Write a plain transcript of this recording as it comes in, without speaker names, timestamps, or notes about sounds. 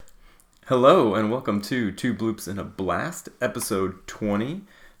Hello and welcome to Two Bloops and a Blast, episode 20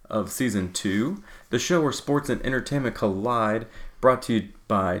 of season 2, the show where sports and entertainment collide, brought to you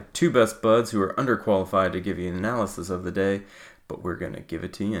by two best buds who are underqualified to give you an analysis of the day, but we're going to give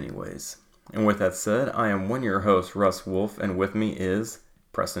it to you anyways. And with that said, I am one of your hosts, Russ Wolf, and with me is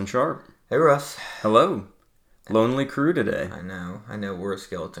Preston Sharp. Hey, Russ. Hello. Lonely crew today. I know, we're a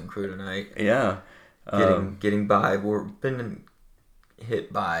skeleton crew tonight. Yeah. Getting by. We've been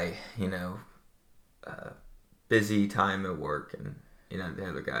hit by, busy time at work, and, the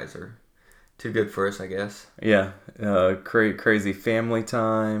other guys are too good for us, I guess. Yeah. Crazy family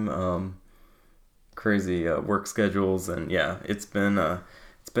time, crazy work schedules, and yeah, it's been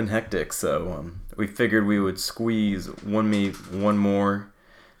hectic, so we figured we would squeeze one more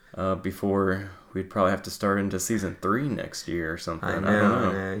before we'd probably have to start into season 3 next year or something. I don't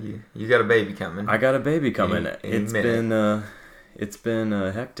know. You got a baby coming. I got a baby coming. It's been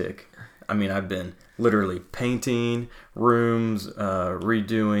hectic. I mean, I've been literally painting rooms,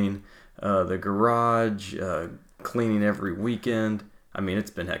 redoing the garage, cleaning every weekend. I mean,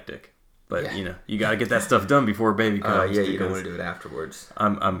 it's been hectic. But, you got to get that stuff done before baby comes. You don't want to do it afterwards.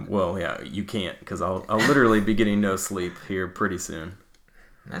 Well, yeah, you can't, because I'll literally be getting no sleep here pretty soon.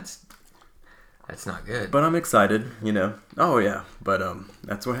 That's not good. But I'm excited, Oh, yeah. But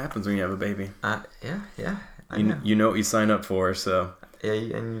that's what happens when you have a baby. Yeah. You know what you sign up for, so. Yeah,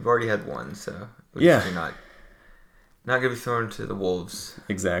 and you've already had one, so. Yeah. You're not going to be thrown to the wolves.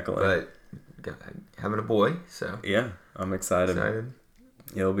 Exactly. But having a boy, so. Yeah, I'm excited.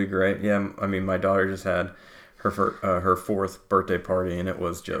 It'll be great. Yeah, I mean, my daughter just had her 4th birthday party, and it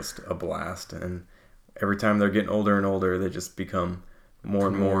was just a blast. And every time they're getting older and older, they just become more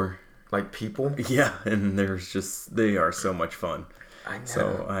and more like people. Yeah, and they are so much fun. I know.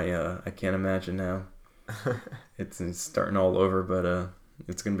 So I can't imagine now. It's starting all over, but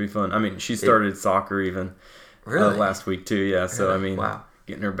it's gonna be fun. I mean, she started soccer even last week too. Yeah, so really? I mean, wow.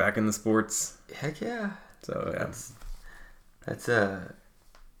 Getting her back in the sports. Heck yeah. So yeah, that's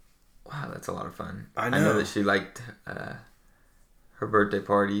wow, that's a lot of fun. I know that she liked her birthday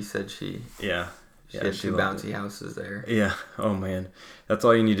party. You said she had 2 bouncy houses there. Yeah. Oh man, that's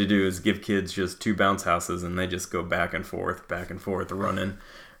all you need to do is give kids just 2 bounce houses, and they just go back and forth, running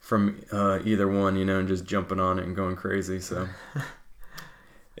from either one, and just jumping on it and going crazy. So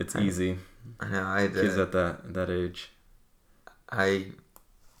it's easy. I know. Kids at that age. I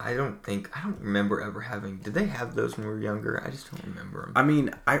don't remember ever having. Did they have those when we were younger? I just don't remember them. I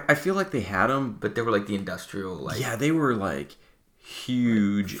mean, I feel like they had them, but they were like the industrial, yeah, they were like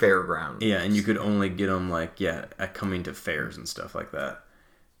huge fairground. Yeah, and you could only get them at coming to fairs and stuff like that,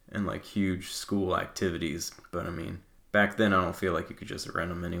 and like huge school activities. But I mean, back then I don't feel like you could just rent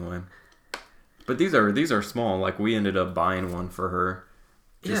them anyway. But these are small. Like we ended up buying one for her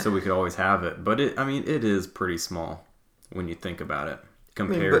just so we could always have it. But it is pretty small when you think about it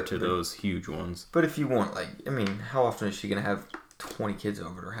compared to those huge ones. But if you want, how often is she gonna have 20 kids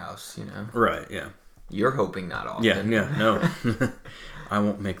over at her house? Right. Yeah. You're hoping not often. Yeah, no. I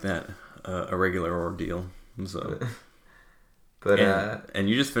won't make that a regular ordeal. So, and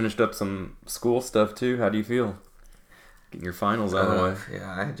you just finished up some school stuff too. How do you feel? Getting your finals out of the way. Yeah,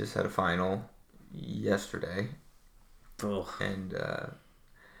 I just had a final yesterday. Ugh.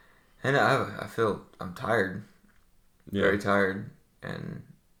 And I feel I'm tired. Yeah. Very tired, and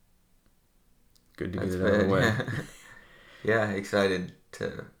good to get it out of the way. Yeah, excited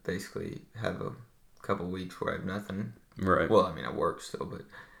to basically have a couple weeks where I have nothing. Right. Well, I mean, I work still, but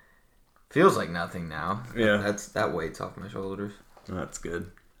feels like nothing now. Yeah. That weight's off my shoulders. That's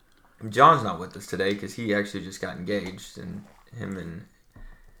good. John's not with us today because he actually just got engaged, and him and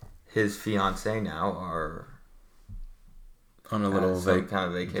his fiance now are on a little kind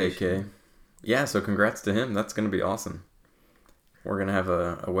of vacation. Vacay. Yeah, so congrats to him. That's going to be awesome. We're going to have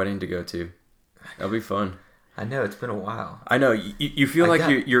a wedding to go to. That'll be fun. I know, it's been a while. I know, you feel like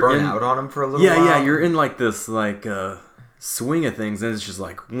you're burnt out on him for a little while. Yeah, you're in this swing of things, and it's just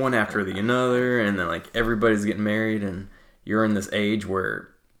one after the another, and then everybody's getting married, and you're in this age where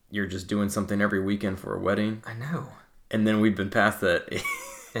you're just doing something every weekend for a wedding. I know. And then we've been past that.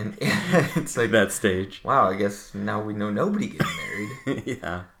 And it's that stage. Wow, I guess now we know nobody getting married.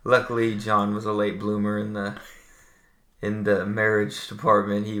 Yeah. Luckily, John was a late bloomer in the marriage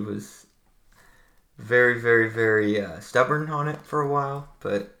department. He was very, very, very stubborn on it for a while,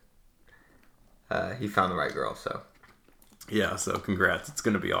 but he found the right girl, so. Yeah, so congrats. It's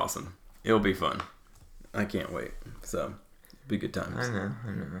going to be awesome. It'll be fun. I can't wait. So, it'll be good times. I know.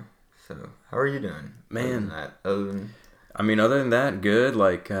 So, how are you doing? Man. Other than that, good.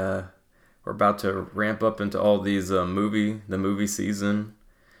 We're about to ramp up into all these the movie season.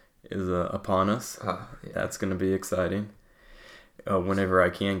 is upon us. Yeah. That's going to be exciting. Whenever I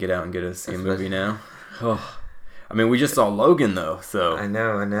can get out and get to see a movie now. Oh, I mean, we just saw Logan though, so I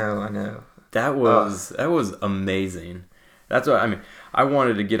know. that was amazing. That's what I mean. I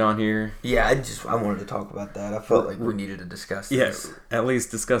wanted to get on here. Yeah, I wanted to talk about that. I felt like we needed to discuss this. Yes, at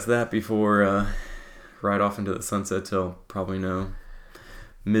least discuss that before ride off into the sunset till probably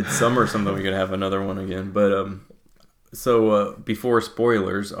midsummer or something. We could have another one again. But so before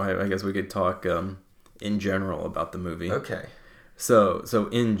spoilers, I guess we could talk in general about the movie. Okay. So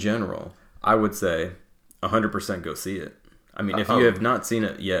in general, I would say 100% go see it. I mean, if you have not seen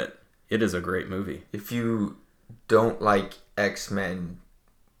it yet, it is a great movie. If you don't like X-Men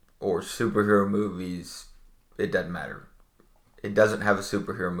or superhero movies, it doesn't matter. It doesn't have a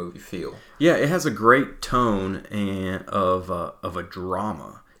superhero movie feel. Yeah, it has a great tone of a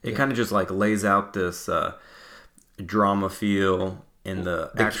drama. It kind of just like lays out this drama feel, and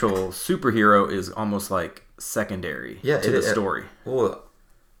the actual superhero is almost like secondary to the story. Well,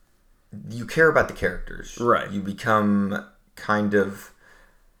 you care about the characters. Right. You become kind of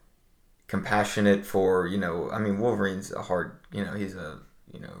compassionate for, I mean, Wolverine's he's a,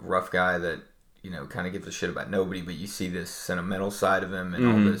 rough guy that, kind of gives a shit about nobody, but you see this sentimental side of him and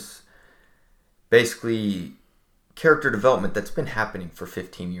all this basically character development that's been happening for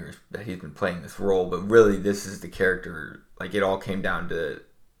 15 years that he's been playing this role, but really this is the character, like it all came down to,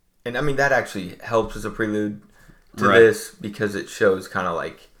 and I mean, that actually helps as a prelude to this because it shows kind of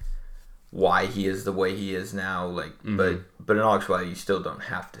like why he is the way he is now, like, but in all actuality, you still don't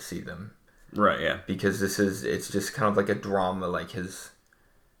have to see them. Right, yeah. Because it's just kind of like a drama, like his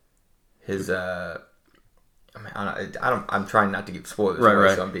I mean, I'm trying not to give spoilers,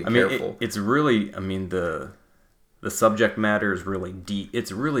 right. So I'm being careful. careful. It's really, I mean, the subject matter is really deep.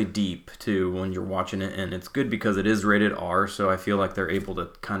 It's really deep too when you're watching it, and it's good because it is rated R, so I feel like they're able to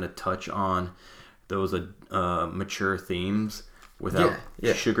kind of touch on those mature themes without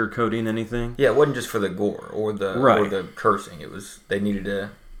sugarcoating anything. Yeah, it wasn't just for the gore or the cursing. It was, they needed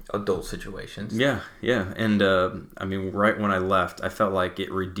adult situations. Yeah, and I mean, right when I left, I felt like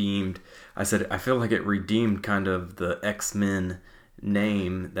it redeemed. I feel like it redeemed kind of the X-Men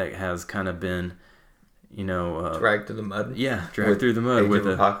name that has kind of been, dragged through the mud. Yeah, dragged through the mud with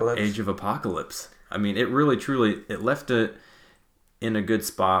Age of Apocalypse. I mean, it really, truly, it left it in a good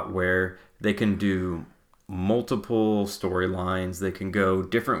spot where they can do multiple storylines. They can go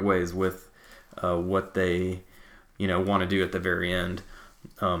different ways with what they, want to do at the very end.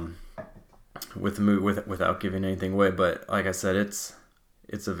 With the movie, without giving anything away, but like I said, it's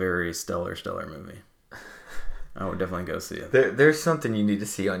a very stellar movie. I would definitely go see it. There's something you need to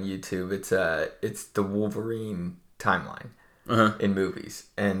see on YouTube. It's the Wolverine timeline in movies,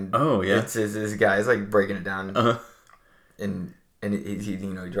 and it's this guy's like breaking it down, and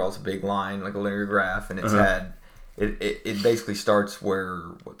he draws a big line like a linear graph, and it's it basically starts where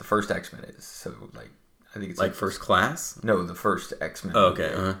the first X-Men is. So like, I think it's like First Class. No, the first X-Men. Oh,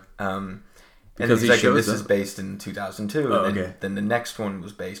 okay. Because he's like, this is based in 2002, and then the next one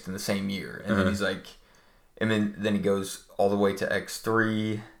was based in the same year, and then he's like, and then he goes all the way to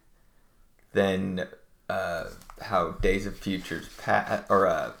X3, then how Days of Futures Past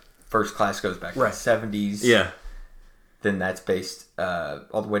or First Class goes back to the 70s. Yeah. Then that's based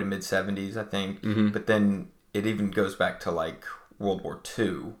all the way to mid 70s, I think. But then it even goes back to like World War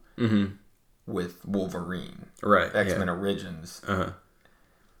II with Wolverine, X-Men Origins.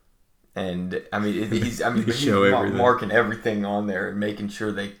 And I mean, he's marking everything on there and making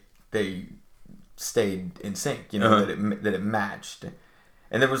sure they stayed in sync. That it matched.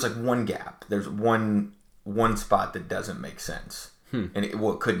 And there was like one gap. There's one spot that doesn't make sense, and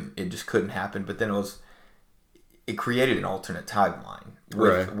it just couldn't happen. But then it created an alternate timeline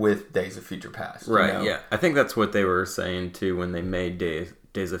with Days of Future Past. Right. Yeah, I think that's what they were saying too when they made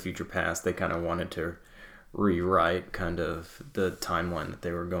Days of Future Past. They kind of wanted to rewrite kind of the timeline that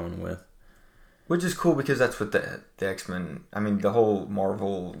they were going with, which is cool because that's what the X-Men, I mean, the whole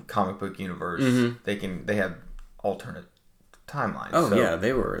Marvel comic book universe, they have alternate timelines. Yeah,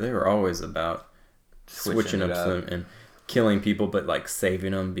 they were always about switching up some and killing people, but like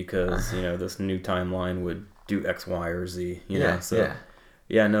saving them because this new timeline would do X, Y, or Z. I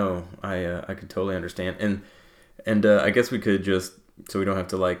could totally understand, and I guess we could just, so we don't have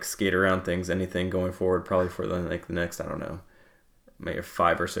to like skate around things, anything going forward, probably for the next, I don't know, maybe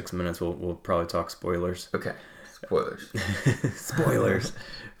 5 or 6 minutes, we'll probably talk spoilers. Okay, spoilers. Spoilers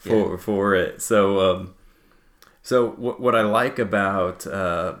for it. So what I like about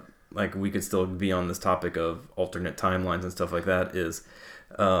like we could still be on this topic of alternate timelines and stuff like that is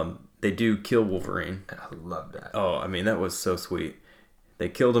they do kill Wolverine. I love that. Oh, I mean, that was so sweet. They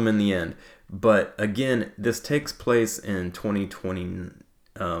killed him in the end. But again, this takes place in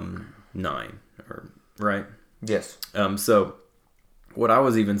 2029, right? Yes. So what I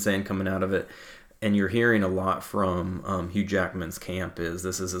was even saying coming out of it, and you're hearing a lot from Hugh Jackman's camp, is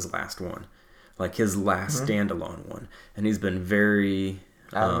this is his last one. Like his last standalone one. And he's been very...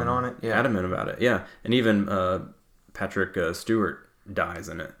 adamant on it? Yeah. Adamant about it, yeah. And even Patrick Stewart dies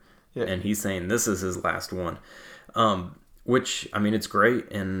in it. Yeah. And he's saying this is his last one. Which, I mean, it's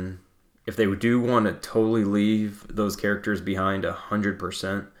great. And if they do want to totally leave those characters behind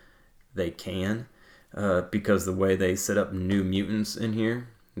 100%, they can. Because the way they set up New Mutants in here,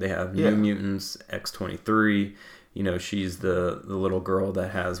 they have New Mutants X-23. You know, she's the little girl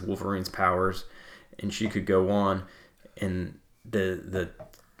that has Wolverine's powers, and she could go on, and the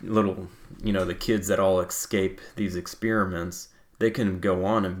little, you know, the kids that all escape these experiments, they can go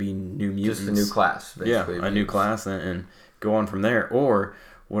on and be New Mutants. Just a new class, basically. Yeah, a new class, and go on from there. Or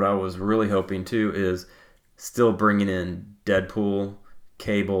what I was really hoping too is still bringing in Deadpool,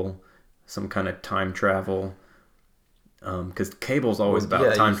 Cable, some kind of time travel. Because Cable's always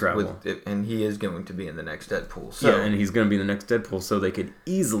about time travel. And he is going to be in the next Deadpool. So. Yeah, and he's going to be in the next Deadpool, so they could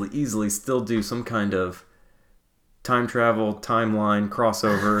easily still do some kind of time travel, timeline,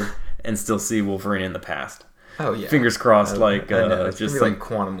 crossover, and still see Wolverine in the past. Oh, yeah. Fingers crossed, like... I know. It's just like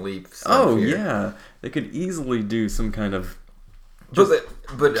Quantum Leap stuff Oh, here. yeah. They could easily do some kind of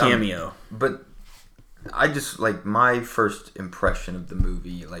but cameo. But I just, like, my first impression of the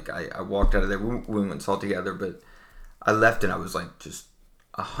movie, like, I walked out of there, we went and saw it together, but... I left and I was like just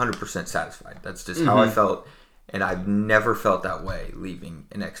 100% satisfied. That's just how I felt, and I've never felt that way leaving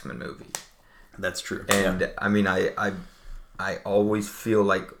an X-Men movie. That's true. And I mean, I always feel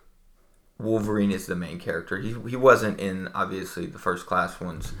like Wolverine is the main character. He wasn't in obviously the first class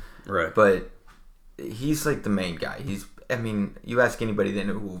ones, right? But he's like the main guy. I mean, you ask anybody they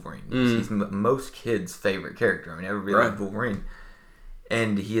know who Wolverine is. He's most kids' favorite character. I mean, everybody loves Wolverine.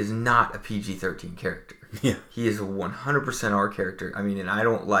 And he is not a PG-13 character. Yeah. He is a 100% R character. I mean, and I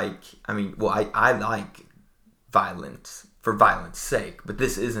don't like... I mean, well, I like violence for violence sake, but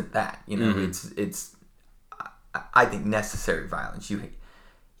this isn't that. You know, it's I think necessary violence.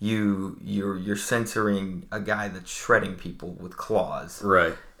 You're censoring a guy that's shredding people with claws.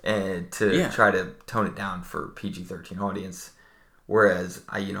 Right. And to try to tone it down for PG-13 audience. Whereas,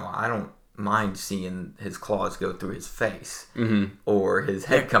 I don't... mind seeing his claws go through his face or his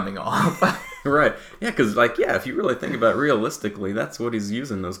head coming off. Right. Yeah, because, if you really think about it realistically, that's what he's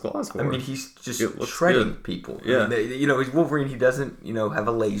using those claws for. I mean, he's just shredding people. Yeah. I mean, he's Wolverine. He doesn't, have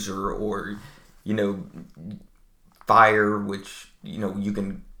a laser or, fire, which, you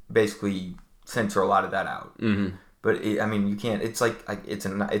can basically censor a lot of that out. Mm-hmm. But, you can't. It's like it's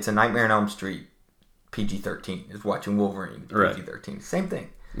a Nightmare on Elm Street PG-13 is watching Wolverine PG-13. Right. Same thing.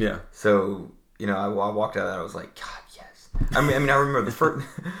 Yeah. So, I walked out of that, I was like, God, yes. I remember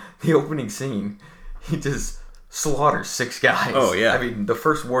the opening scene, he just slaughters 6 guys. Oh, yeah. I mean, the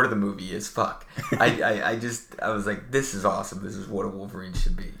first word of the movie is fuck. I was like, this is awesome. This is what a Wolverine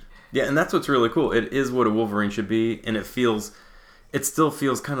should be. Yeah, and that's what's really cool. It is what a Wolverine should be, and it still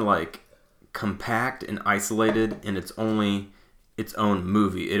feels kind of like compact and isolated in its own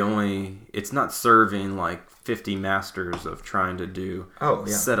movie. It's not serving like 50 masters of trying to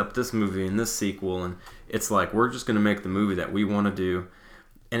set up this movie and this sequel, and it's like we're just going to make the movie that we want to do,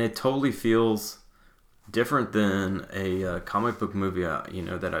 and it totally feels different than a comic book movie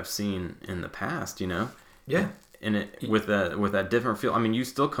that I've seen in the past. Yeah, and it with that different feel. I mean, you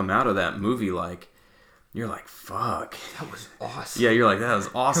still come out of that movie like you're like, fuck, that was awesome. Yeah, you're like, that was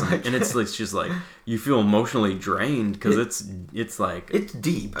awesome. And it's just like you feel emotionally drained because it's like it's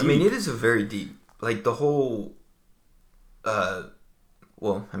deep. I mean, it is a very deep. Like the whole, we're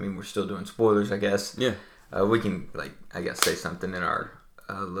still doing spoilers, I guess. Yeah. We can, say something in our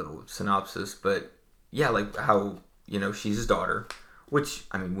little synopsis. But, yeah, like how, she's his daughter. Which,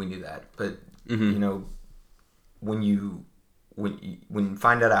 we knew that. But, when you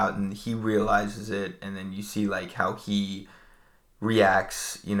find that out and he realizes it, and then you see, like, how he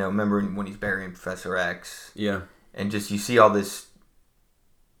reacts, remember when he's burying Professor X? Yeah. And just you see all this...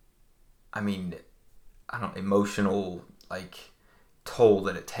 emotional toll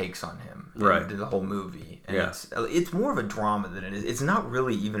that it takes on him. Right. The whole movie. And it's more of a drama than it is. It's not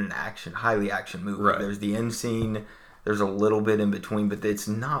really even an highly action movie. Right. There's the end scene. There's a little bit in between, but it's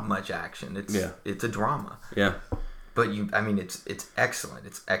not much action. It's a drama. Yeah. But it's excellent.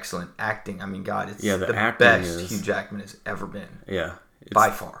 It's excellent acting. God, it's the best Hugh Jackman has ever been. Yeah. By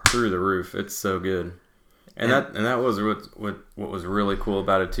far. Through the roof. It's so good. And that was what was really cool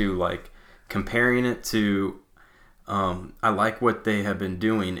about it too, like comparing it to I like what they have been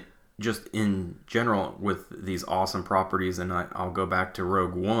doing just in general with these awesome properties. And I'll go back to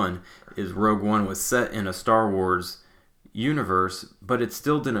Rogue One. Rogue One was set in a Star Wars universe, but it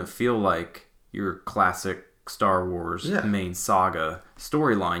still didn't feel like your classic Star Wars main saga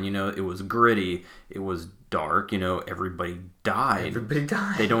storyline. It was gritty. It was dark. Everybody died.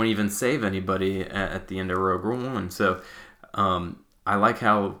 They don't even save anybody at the end of Rogue One. So I like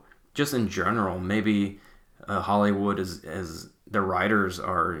how, just in general, maybe Hollywood as the writers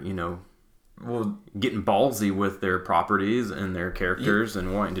are, getting ballsy with their properties and their characters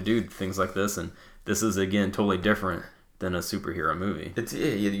and wanting to do things like this. And this is, again, totally different than a superhero movie.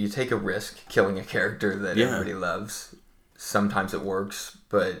 You take a risk killing a character that everybody loves. Sometimes it works,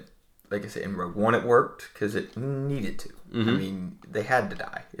 but like I said, in Rogue One it worked because it needed to. Mm-hmm. I mean, they had to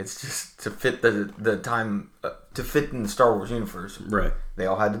die. It's just to fit the time, to fit in the Star Wars universe. Right. They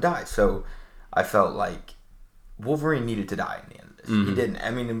all had to die. So I felt like Wolverine needed to die in the end of this. Mm-hmm. He didn't.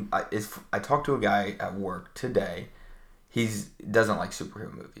 I mean, I talked to a guy at work today. He doesn't like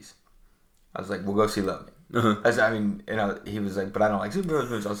superhero movies. I was like, "We'll go see Logan." Uh-huh. He was like, "But I don't like superhero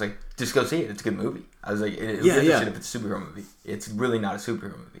movies." I was like, "Just go see it. It's a good movie." I was like, "It'll give a shit if it's a superhero movie. It's really not a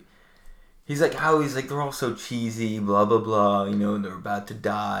superhero movie." He's like, He's like, they're all so cheesy, blah blah blah. And they're about to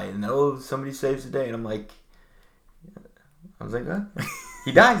die, and somebody saves the day, and I was like,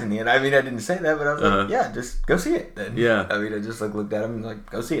 he dies in the end. I mean, I didn't say that, but I was like, yeah, just go see it then. Yeah. I mean, I just looked at him and like,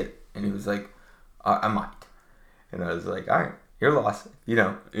 go see it, and he was like, I might, and I was like, all right, you're lost,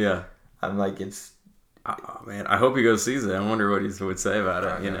 Yeah. I'm like, it's... Oh, man, I hope he goes sees it. I wonder what he would say about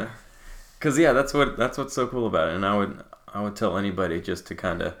it, Because, that's what's so cool about it. And I would tell anybody just to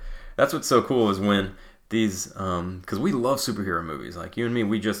kind of... That's what's so cool is when these... Because we love superhero movies. Like, you and me,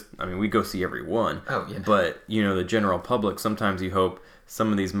 we go see every one. Oh, yeah. But, the general public, sometimes you hope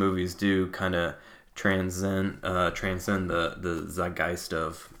some of these movies do kind of transcend the zeitgeist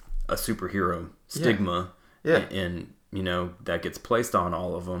of a superhero stigma. Yeah. And that gets placed on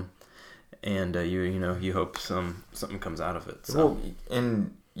all of them. And you hope something comes out of it. So. Well,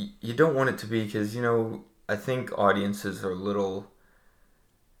 and you don't want it to be because I think audiences are a little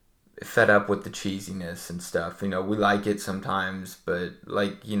fed up with the cheesiness and stuff. We like it sometimes, but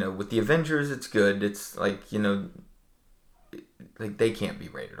with the Avengers, it's good. It's like they can't be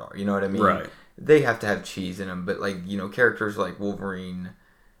rated R. You know what I mean? Right. They have to have cheese in them, but characters like Wolverine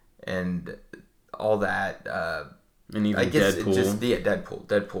and all that. And even Deadpool. Deadpool.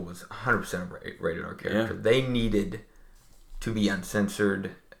 Deadpool was 100% a rated R character. Yeah. They needed to be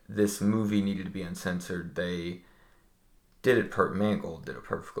uncensored. This movie needed to be uncensored. They did it. Mangold did it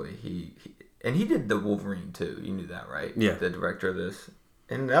perfectly. He did the Wolverine too. You knew that, right? Yeah. The director of this,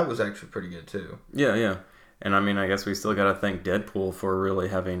 and that was actually pretty good too. Yeah, yeah. And I guess we still got to thank Deadpool for really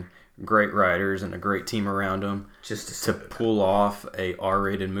having great writers and a great team around him, just to pull off a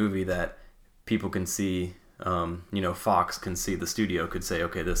R-rated movie that people can see. Fox can see, the studio could say,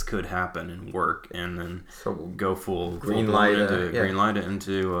 okay, this could happen and work, and then go green light it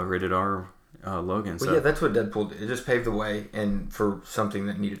into rated R Logan. Well, that's what Deadpool did. It just paved the way, and for something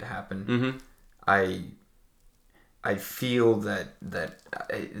that needed to happen. Mm-hmm. I feel that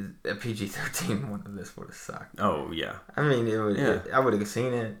a PG-13 one of this would have sucked. Oh yeah. I mean, I would have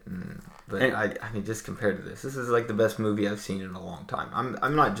seen it, but just compared to this is like the best movie I've seen in a long time.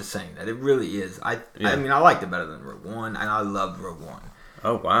 I'm not just saying that. It really is. I liked it better than Rogue One, and I loved Rogue One.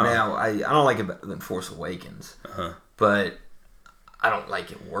 Oh wow. Now I don't like it better than Force Awakens, but I don't like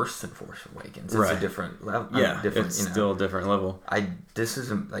it worse than Force Awakens. It's a different level. Yeah, it's still a different level. This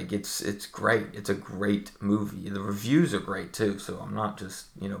isn't like it's great. It's a great movie. The reviews are great too. So I'm not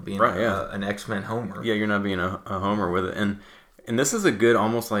just being an X-Men homer. Yeah, you're not being a homer with it. And this is a good,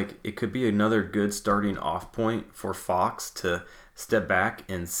 almost like it could be another good starting off point for Fox to step back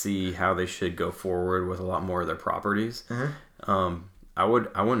and see how they should go forward with a lot more of their properties. Mm-hmm. I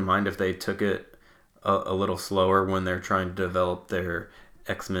wouldn't mind if they took it a little slower when they're trying to develop their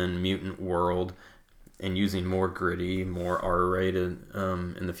X-Men mutant world and using more gritty, more R-rated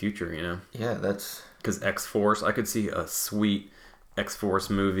in the future, Yeah, that's... Because X-Force, I could see a sweet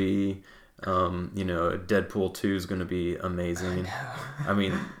X-Force movie. Deadpool 2 is going to be amazing. I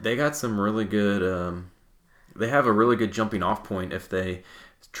mean, they got some really good... they have a really good jumping off point if they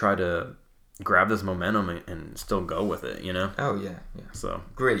try to grab this momentum and still go with it, Oh yeah. So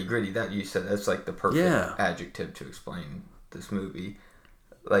gritty. That you said, that's like the perfect adjective to explain this movie.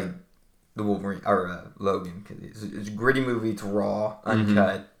 Like the Wolverine or Logan, because it's a gritty movie. It's raw,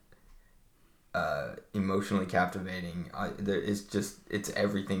 uncut, emotionally captivating. It's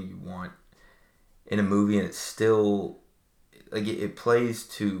everything you want in a movie, and it's still like it plays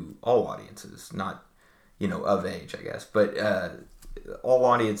to all audiences, not of age, I guess. But all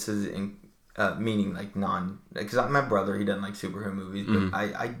audiences, meaning like because my brother, he doesn't like superhero movies, but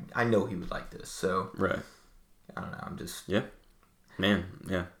I know he would like this. So right. I don't know. I'm just man,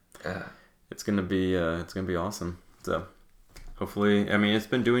 yeah. It's gonna be awesome. So hopefully, I mean, it's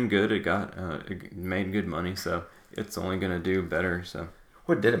been doing good. It made good money, so it's only gonna do better. So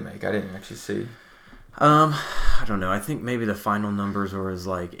what did it make? I didn't actually see. I don't know. I think maybe the final numbers were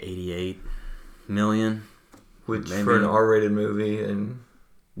like 88 million, which for an R-rated movie, and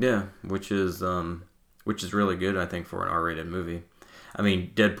which is really good. I think for an R-rated movie. I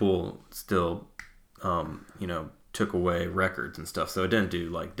mean, Deadpool still, took away records and stuff, so it didn't do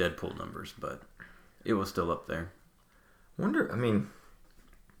like Deadpool numbers, but it was still up there. I'm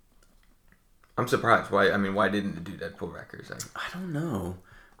surprised. Why didn't it do Deadpool records? I don't know.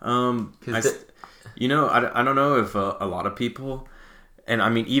 I don't know if a lot of people, and I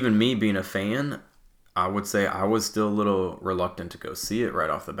mean, even me being a fan, I would say I was still a little reluctant to go see it right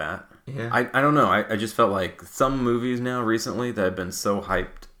off the bat. Yeah. I don't know. I just felt like some movies now recently that have been so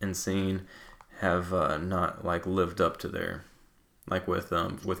hyped and seen have not like lived up to their, like with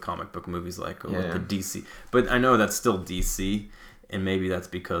comic book movies like with the DC. But I know that's still DC, and maybe that's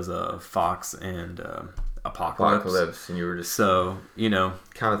because of Fox and Apocalypse, and you were just kind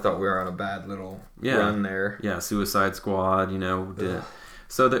of thought we were on a bad little run there. Yeah, Suicide Squad, did.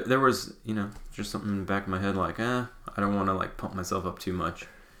 So there was, just something in the back of my head like, I don't want to like pump myself up too much,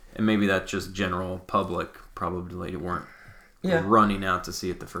 and maybe that's just general public probably weren't running out to see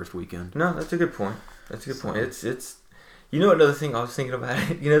it the first weekend. No, that's a good point. It's another thing I was thinking about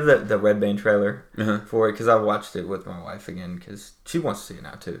it. The Red Band trailer for it, because I watched it with my wife again because she wants to see it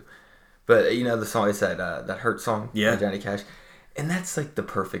now too. But the song, it's that Hurt song by Johnny Cash, and that's like the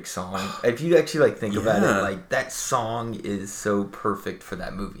perfect song. If you actually like think about it, like that song is so perfect for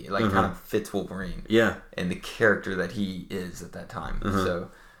that movie. It kind of fits Wolverine, and the character that he is at that time. So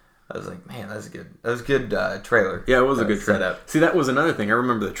I was like, man, that's good. That was a good trailer. Yeah, it was a good setup. See, that was another thing. I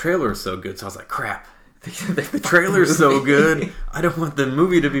remember the trailer was so good, so I was like, crap. The trailer's so good. I don't want the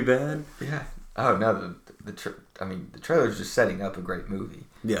movie to be bad. Yeah. Oh no, the trailer's just setting up a great movie.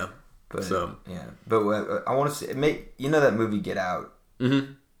 Yeah. But I want to see that movie Get Out.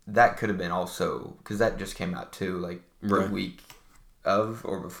 Mm-hmm. That could have been also, because that just came out too, like the week of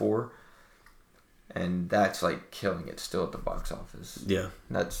or before, and that's like killing it still at the box office. Yeah.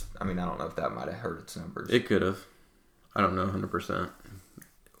 I don't know if that might have hurt its numbers. It could have. I don't know 100%.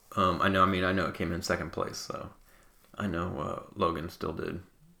 I know it came in second place, so I know Logan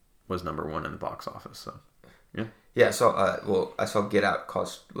was number one in the box office, so yeah. Yeah, I saw Get Out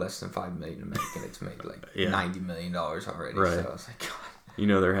cost less than $5 million to make, and it's made like $90 million already. Right. So I was like, God.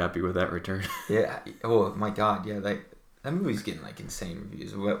 They're happy with that return. Yeah. Oh my God. Yeah. That movie's getting like insane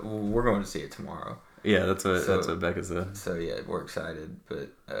reviews. We're going to see it tomorrow. Yeah, that's what Becca said. So yeah, we're excited.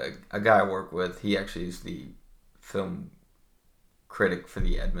 But a guy I work with, he actually is the film critic for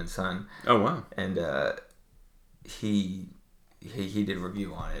the Edmund Sun. Oh wow. And he did a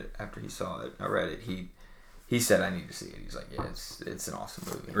review on it after he saw it. I read it. He said I need to see it. He's like, yeah, it's an awesome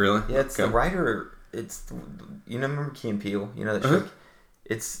movie. Really? Yeah, it's the writer. It's remember Key and Peele? That show?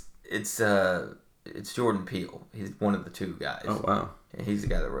 It's Jordan Peele. He's one of the two guys. Oh wow. And he's the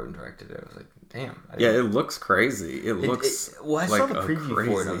guy that wrote and directed it. I was like, damn. It looks crazy. I saw the preview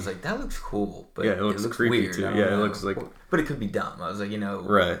for it. I was like, that looks cool, but it looks creepy weird. too. Yeah, it looks like. But it could be dumb. I was like,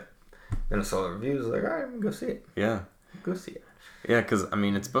 Right. Then I saw the reviews. I was like, all right, I'm gonna go see it. Yeah. Go see it. Yeah, because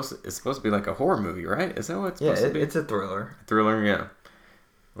it's supposed to be like a horror movie, right? Is that what it's supposed to be? It's a thriller. Thriller, yeah.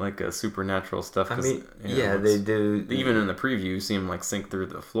 Like supernatural stuff. They do. Even in the preview, you see him like sink through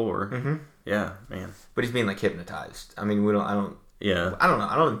the floor. Mm-hmm. Yeah, man. But he's being like hypnotized. I don't know.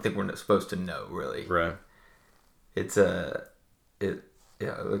 I don't think we're supposed to know really. Right. It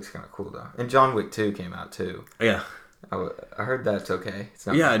looks kind of cool though. And John Wick 2 came out too. Yeah. I heard that's okay. It's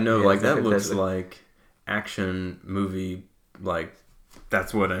not. Yeah, no, like that looks like action movie. Like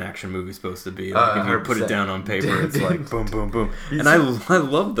that's what an action movie's supposed to be. Like if you put it down on paper, it's like boom, boom, boom. And I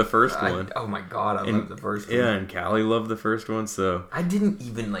love the first one. Oh my God, I love the first one. Yeah, and Callie loved the first one. So I didn't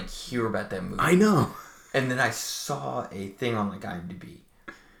even hear about that movie. I know. And then I saw a thing on IMDb,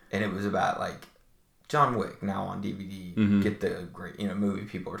 and it was about John Wick now on DVD. Mm-hmm. Get the great movie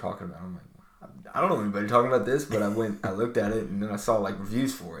people are talking about. I'm like, I don't know anybody talking about this, but I looked at it, and then I saw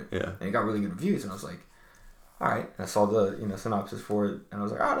reviews for it. Yeah. And it got really good reviews, and I was like, all right. And I saw the synopsis for it, and I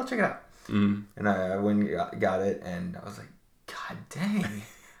was like, all right, I'll check it out. Mm. And I went and got it, and I was like, God dang.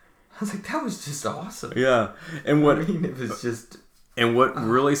 I was like, that was just awesome. Yeah. And what it was just And what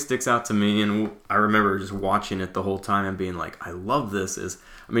really sticks out to me, and I remember just watching it the whole time and being like, I love this, is,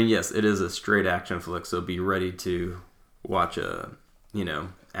 I mean, yes, it is a straight action flick, so be ready to watch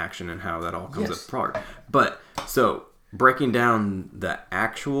action and how that all comes apart. But, so, breaking down the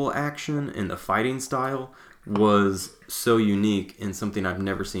actual action and the fighting style was so unique and something I've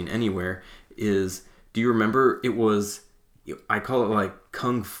never seen anywhere is, do you remember, it was, I call it like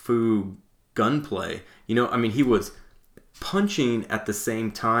kung fu gunplay. I mean, he was punching at the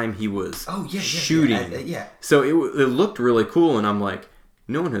same time he was shooting. Yeah. So it looked really cool, and I'm like,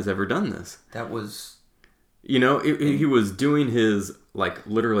 no one has ever done this. That was... he was doing his, like,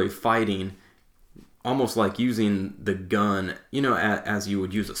 literally fighting, almost like using the gun, as you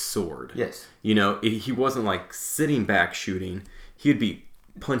would use a sword. Yes. He wasn't, like, sitting back shooting. He'd be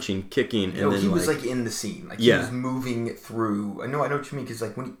punching, kicking, and then, he was, like, in the scene. Like, he was moving through... I know what you mean, because,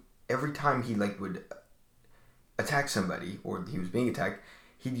 like, every time he, like, would attack somebody, or he was being attacked,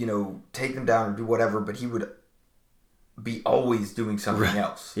 he'd, take them down or do whatever, but he would be always doing something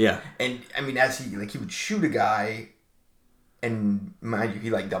else. Yeah. And, I mean, as he would shoot a guy, and mind you, he,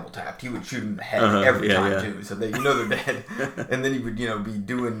 like, double tapped. He would shoot him in the head every time, too, so that they're dead. And then he would, be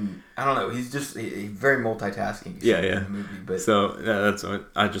doing, I don't know, he's just very multitasking. In the movie, but... So, that's what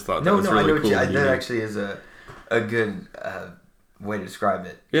I just thought that was really cool. That actually is a good... way to describe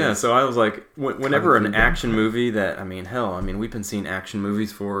it. Yeah, so I was like, whenever an action movie that, I mean, we've been seeing action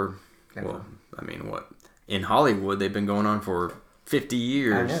movies for, in Hollywood, they've been going on for 50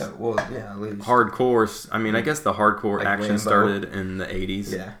 years. I know, well, yeah, at least. Hardcore, I guess the hardcore like action Rambo. started in the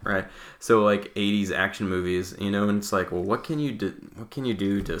 80s, right? So, like, 80s action movies, and it's like, well, what can you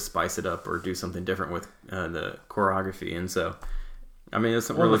do to spice it up or do something different with the choreography? And so, I mean, it's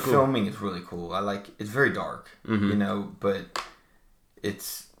something really cool. The filming is really cool. It's very dark, but... I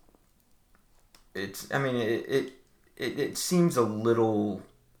mean, it seems a little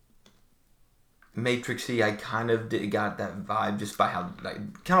Matrixy. I kind of got that vibe just by how,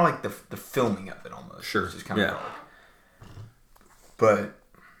 like, kind of like the filming of it almost. Sure. It's just kind of dark. But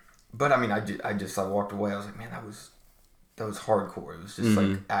I mean, I walked away. I was like, man, that was hardcore. It was just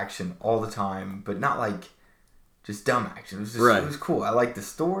like action all the time, but not like just dumb action. It was just it was cool. I liked the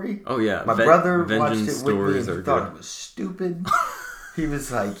story. Oh yeah, my brother watched it with me and he thought it was stupid. He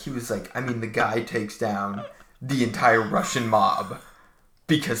was like, I mean, the guy takes down the entire Russian mob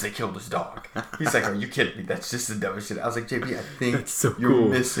because they killed his dog. He's like, are you kidding me? That's just the dumbest shit. I was like, JP, I think you're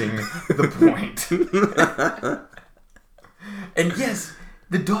missing the point. And yes,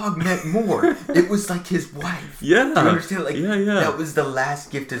 the dog meant more. It was like his wife. Yeah. Do you understand? Like, yeah. That was the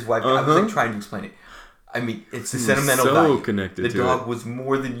last gift his wife. I was like trying to explain it. I mean, it's a sentimental value. Connected the to dog it. was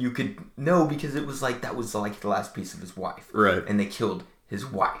more than you could know because it was like that was like the last piece of his wife. Right. And they killed his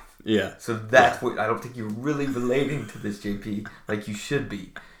wife. Yeah. So that's what I don't think you're really relating to this, JP, like you should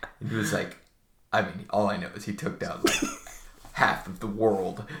be. And he was like, I mean, all I know is he took down like half of the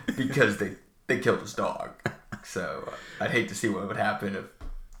world because they killed his dog. So I'd hate to see what would happen if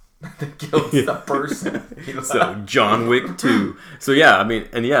they killed the person. So John Wick 2. So yeah, I mean,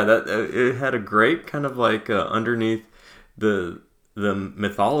 and yeah, that it had a great kind of like underneath the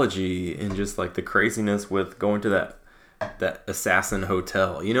mythology and just like the craziness with going to that assassin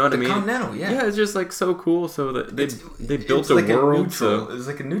hotel. You know what I mean? Continental, yeah. Yeah, it's just like so cool. So that they built like a world. It was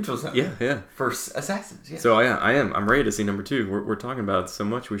like a neutral zone. Yeah. For assassins. Yeah. So I'm ready to see number 2. We're talking about so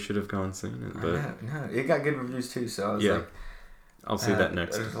much we should have gone seen it, but no, it got good reviews too. So I was like, I'll see that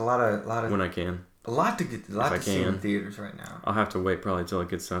next. There's a lot of when I can. A lot to see in theaters right now. I'll have to wait probably till it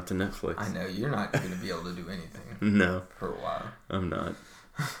gets out to Netflix. I know you're not going to be able to do anything. No, for a while. I'm not.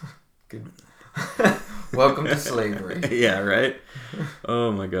 Good. Welcome to slavery. Yeah, right.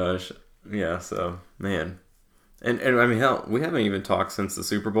 Oh my gosh. Yeah. So man, and I mean, hell, we haven't even talked since the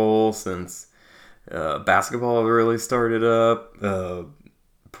Super Bowl, since basketball really started up.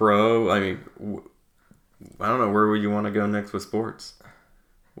 Pro. I mean, I don't know, where would you want to go next with sports?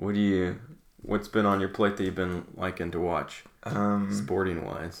 What's been on your plate that you've been liking to watch, sporting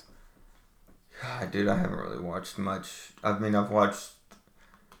wise? God, dude, I haven't really watched much. I mean, I've watched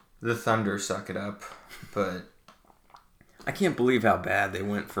the Thunder suck it up, but I can't believe how bad they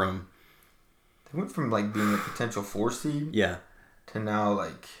went from. They went from like being a potential 4 seed, to now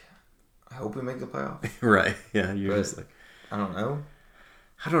like, I hope we make the playoffs. Right? Yeah, you're just like, I don't know.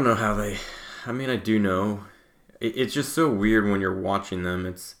 I don't know how they. I mean, I do know. It's just so weird when you're watching them.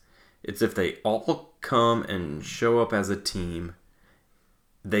 It's if they all come and show up as a team,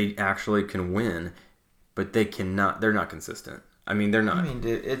 they actually can win, but they cannot. They're not consistent. I mean, they're not. I mean,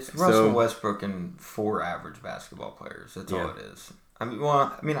 it's Russell Westbrook and 4 average basketball players. That's all it is. I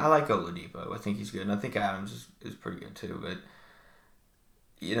mean, I like Oladipo. I think he's good, and I think Adams is pretty good too. But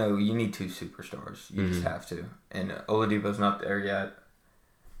you need two superstars. You just have to. And Oladipo's not there yet.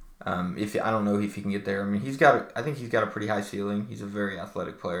 I don't know if he can get there. I mean, I think he's got a pretty high ceiling. He's a very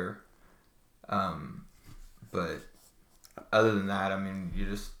athletic player. But other than that, I mean, you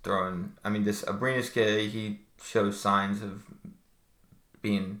just throw in. I mean, this Abrines, he shows signs of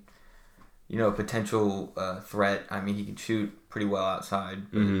being, a potential threat. I mean, he can shoot pretty well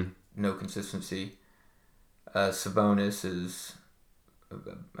outside, but no consistency. Sabonis is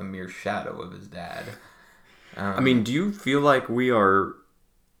a mere shadow of his dad. I mean, do you feel like we are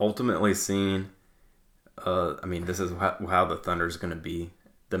ultimately seeing? I mean, this is how the Thunder's going to be,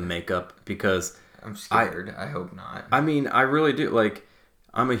 the makeup, because I'm scared. I hope not. I mean, I really do. Like,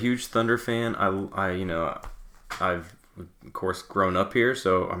 I'm a huge Thunder fan. I've of course grown up here,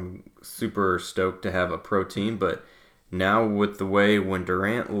 so I'm super stoked to have a pro team. But now with the way when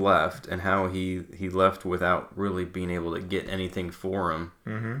Durant left and how he left without really being able to get anything for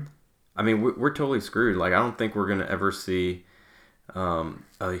him, I mean, we're totally screwed. Like, I don't think we're gonna ever see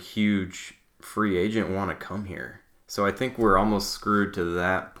a huge free agent want to come here. So I think we're almost screwed to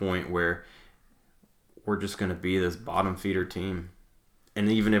that point where we're just going to be this bottom feeder team.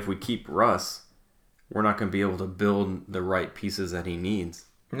 And even if we keep Russ, we're not going to be able to build the right pieces that he needs.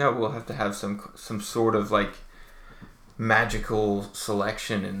 No, we'll have to have some sort of like magical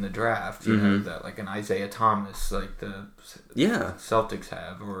selection in the draft. You know, that like an Isaiah Thomas, like the Celtics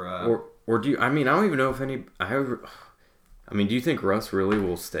have, or do you? I mean, I don't even know if any. I mean, do you think Russ really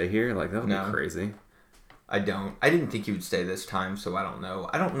will stay here? Like, that would be crazy. I don't. I didn't think he would stay this time, so I don't know.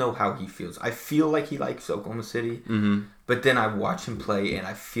 I don't know how he feels. I feel like he likes Oklahoma City, but then I watch him play, and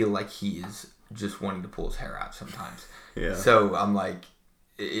I feel like he is just wanting to pull his hair out sometimes. Yeah. So I'm like,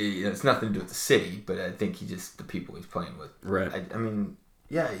 it's nothing to do with the city, but I think the people he's playing with. Right. I mean,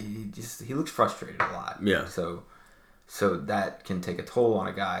 yeah, he looks frustrated a lot. Yeah. So that can take a toll on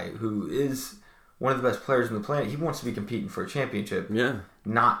a guy who is one of the best players on the planet. He wants to be competing for a championship. Yeah.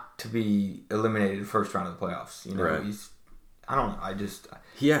 Not to be eliminated first round of the playoffs. Right. I don't know.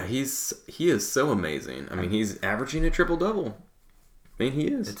 He is so amazing. I mean, he's averaging a triple-double. I mean, he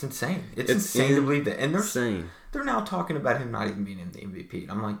is. It's insane. It's insane to believe that. And they're now talking about him not even being in the MVP.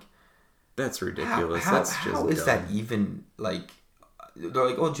 And I'm like, that's ridiculous. How is that even, like, they're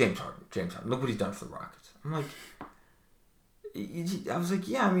like, oh, James Harden. Look what he's done for the Rockets. I'm like, I was like,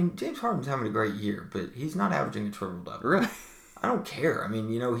 yeah, I mean, James Harden's having a great year, but he's not averaging a triple-double. Right. I don't care. I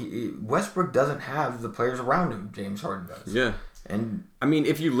mean, Westbrook doesn't have the players around him James Harden does. Yeah. And I mean,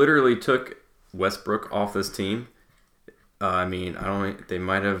 if you literally took Westbrook off this team, I mean, they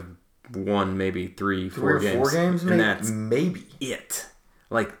might have won maybe 4 games. 4 games, and that's maybe it.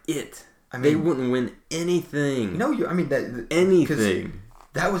 Like it. I mean, they wouldn't win anything. No, anything.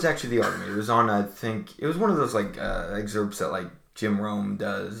 That was actually the argument. It was on, I think, it was one of those like excerpts that like Jim Rome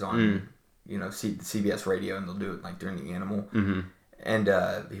does on CBS radio, and they'll do it like during the Animal. And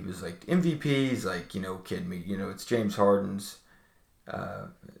he was like, MVPs, like, kidding me, it's James Harden's.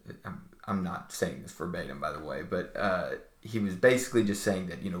 I'm not saying this verbatim, by the way, but he was basically just saying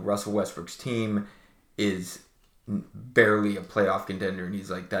that Russell Westbrook's team is barely a playoff contender, and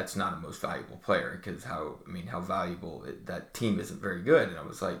he's like, that's not a most valuable player, because how valuable that team isn't very good. And I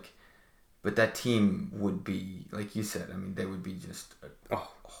was like, but that team would be, like you said, I mean, they would be just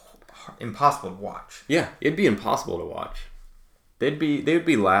impossible to watch. Yeah, it'd be impossible to watch. They would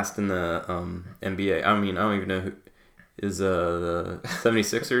be last in the NBA. I mean, I don't even know who is the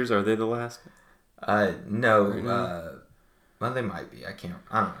 76ers. Are they the last? No. Right, well, they might be. I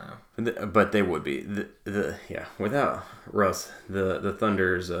don't know. But they would be. Without Russ, the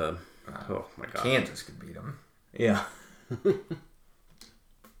Thunder's. Oh my God. Kansas could beat them. Yeah.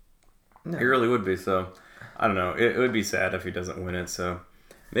 No. It really would be. So I don't know. It would be sad if he doesn't win it. So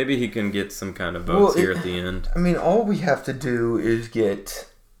maybe he can get some kind of votes here at the end. I mean, all we have to do is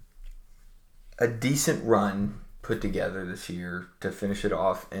get a decent run put together this year to finish it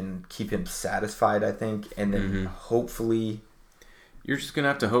off and keep him satisfied, I think, and then hopefully you're just gonna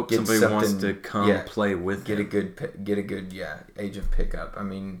have to hope somebody wants to come play with get him. Get a good agent pickup. I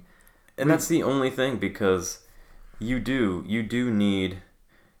mean, and that's the only thing, because you need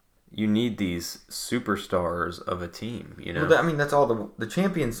these superstars of a team. Well, I mean, that's all the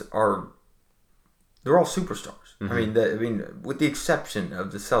champions are. They're all superstars. I mean, with the exception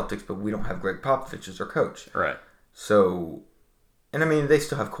of the Celtics, but we don't have Greg Popovich as our coach. Right. So, and I mean, they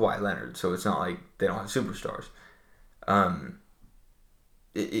still have Kawhi Leonard, so it's not like they don't have superstars.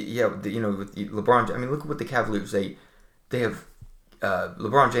 With LeBron, I mean, look at what the Cavaliers, they have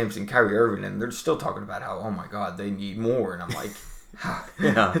LeBron James and Kyrie Irving, and they're still talking about how, oh my God, they need more. And I'm like,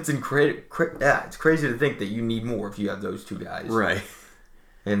 it's incredible. Yeah, it's crazy to think that you need more if you have those two guys. Right.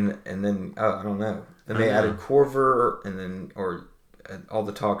 And then I don't know. Then they added Corver, and then all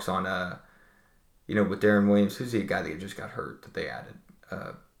the talks on with Darren Williams. Who's the guy that just got hurt that they added?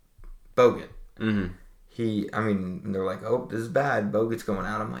 Bogut. They're like, oh, this is bad. Bogut's going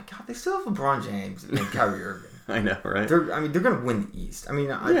out. I'm like, God, they still have LeBron James and Kyrie Irving. I know, right? They're going to win the East.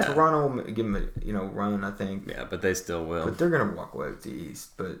 Toronto will give them a run, I think. Yeah, but they still will. But they're going to walk away with the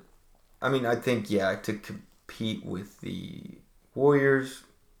East. But I think to compete with the Warriors.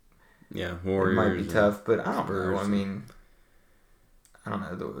 Yeah, Warriors. It might be tough, but I don't Spurs. know. I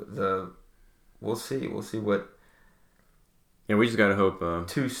don't know. We'll see. We'll see what. Yeah, we just gotta hope.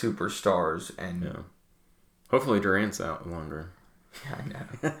 Two superstars and. Yeah. Hopefully Durant's out longer. Yeah, I know.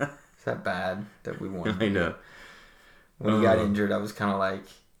 Is that bad that we won? I know. When he got injured, I was kind of like,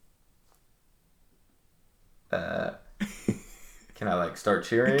 can I start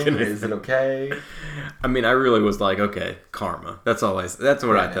cheering? Is it okay? I really was like, okay, karma. That's all that's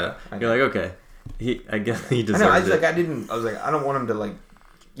what I thought. You're like, okay, I guess he deserves it. I was like, I don't want him to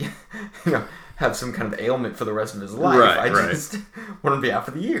have some kind of ailment for the rest of his life. I just want him to be out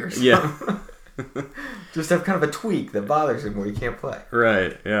for the year. So. Yeah. Just have kind of a tweak that bothers him where he can't play.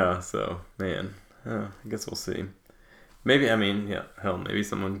 Right, yeah, so, man, I guess we'll see. Maybe, hell, maybe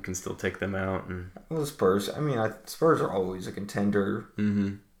someone can still take them out. Well, the Spurs, Spurs are always a contender.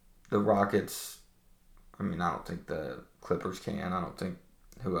 Mm-hmm. The Rockets, I don't think the Clippers can. I don't think,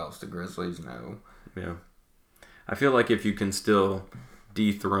 who else? The Grizzlies, no. Yeah. I feel like if you can still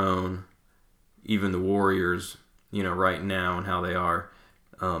dethrone even the Warriors, right now and how they are,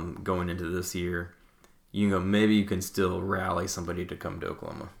 going into this year, maybe you can still rally somebody to come to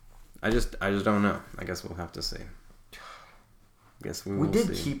Oklahoma. I just don't know. I guess we'll have to see. Guess we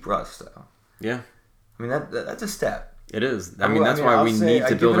did keep Russ though. Yeah. That's a step. It is. That's why we need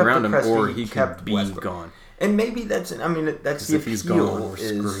to build around him, or he could be Westbrook. gone. And maybe that's the if he's gone, we're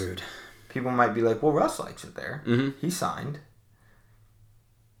is screwed. People might be like, well, Russ likes it there. Mm-hmm. He signed.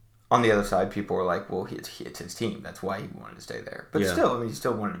 On the other side, people are like, well, it's his team. That's why he wanted to stay there. But still, he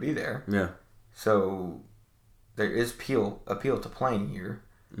still wanted to be there. Yeah. So there is appeal to playing here.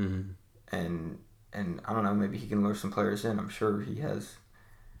 Mm-hmm. And I don't know, maybe he can lure some players in. I'm sure he has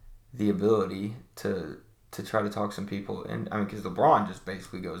the ability to try to talk some people in. Because LeBron just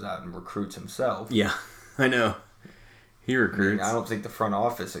basically goes out and recruits himself. Yeah, I know. He recruits. I don't think the front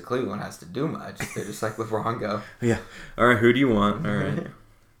office at Cleveland has to do much. They're just like LeBron go. Yeah. All right, who do you want? All right.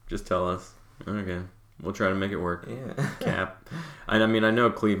 Just tell us. Okay. We'll try to make it work. Yeah. Cap. I know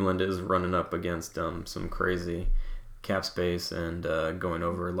Cleveland is running up against some crazy cap space and going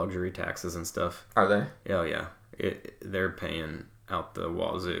over luxury taxes and stuff. Are they? Oh, yeah. They're paying out the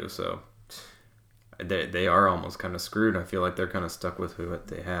wazoo, so they are almost kind of screwed. I feel like they're kind of stuck with what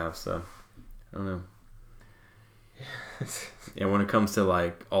they have, so I don't know. Yeah, when it comes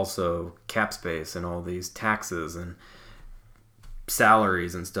to also cap space and all these taxes and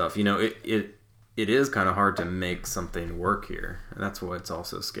salaries and stuff, it is kind of hard to make something work here, and that's why it's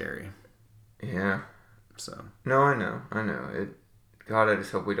also scary. Yeah. So. No, I know. God, I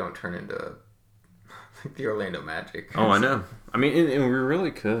just hope we don't turn into the Orlando Magic. Oh, I know. And we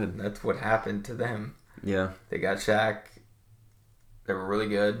really could. That's what happened to them. Yeah. They got Shaq. They were really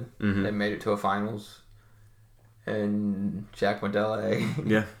good. Mm-hmm. They made it to a finals. And Shaq went to LA.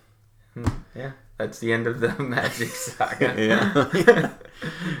 Yeah. Yeah. That's the end of the Magic saga. Yeah.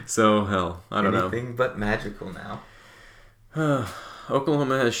 So, hell, I don't know. Anything but magical now.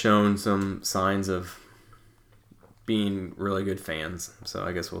 Oklahoma has shown some signs of being really good fans, so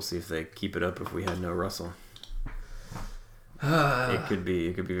I guess we'll see if they keep it up if we had no Russell. It could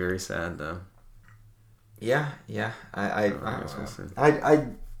be very sad though. Yeah. I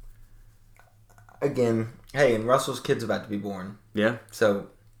again, hey, and Russell's kid's about to be born. Yeah. So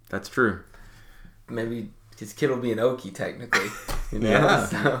that's true. Maybe his kid will be an Okie technically. Yeah.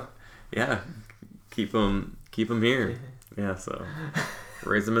 So. Yeah. Keep him here. Yeah. So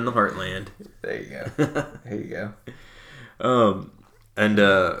raise him in the heartland. There you go.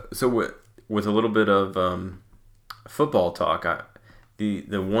 So with a little bit of football talk, the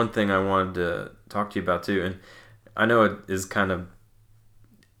one thing I wanted to talk to you about too, and I know it is kind of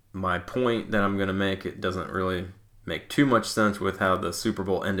my point that I'm going to make. It doesn't really make too much sense with how the Super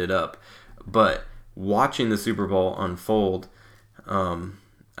Bowl ended up, but watching the Super Bowl unfold,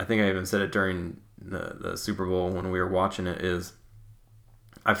 I think I even said it during the Super Bowl when we were watching it, is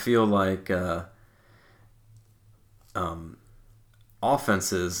I feel like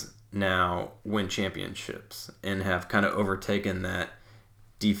offenses now win championships and have kind of overtaken that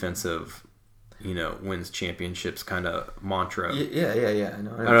defensive wins championships kind of mantra. Yeah. I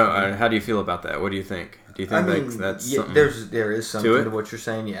don't know. How do you feel about that? What do you think? Do you think that's something? There is something to what you're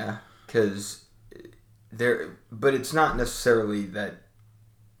saying, yeah. Because but it's not necessarily that,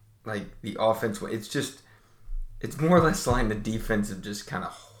 like, the offense. It's more or less like the defense of just kind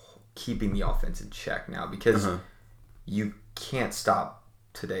of keeping the offense in check now, because you can't stop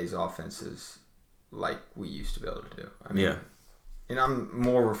today's offenses like we used to be able to do. I mean, and I'm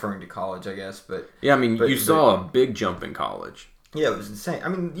more referring to college, I guess, but yeah, I mean, you saw a big jump in college. Yeah, it was insane. I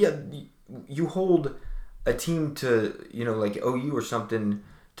mean, yeah, you hold a team to, like OU or something,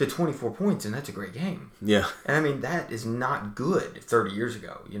 to 24 points, and that's a great game. Yeah. And I mean, that is not good 30 years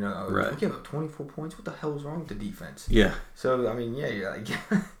ago. Right. We gave up 24 points. What the hell is wrong with the defense? Yeah. So, I mean, yeah, you're like,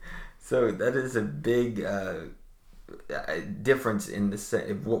 so that is a big difference in the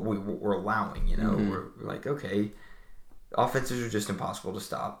what we're allowing. We're like, okay, offenses are just impossible to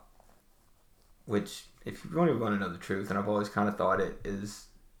stop. Which, if you really want to know the truth, and I've always kind of thought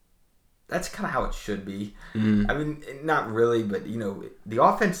that's kind of how it should be. Mm-hmm. I mean, not really, but the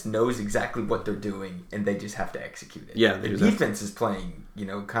offense knows exactly what they're doing, and they just have to execute it. Yeah, the defense is playing,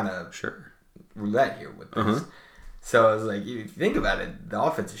 kind of roulette here with this. So I was like, if you think about it, the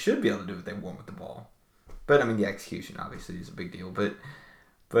offense should be able to do what they want with the ball. But I mean, the execution obviously is a big deal. But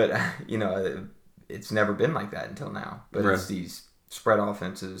it's never been like that until now. But it's these spread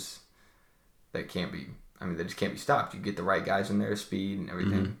offenses that can't be. I mean, they just can't be stopped. You get the right guys in there, speed and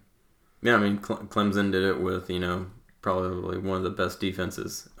everything. Mm-hmm. Yeah, I mean, Clemson did it with, probably one of the best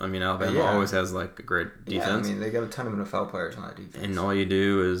defenses. I mean, Alabama always has, like, a great defense. Yeah, I mean, they got a ton of NFL players on that defense. And all you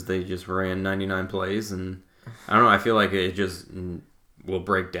do is they just ran 99 plays, and I don't know, I feel like it just will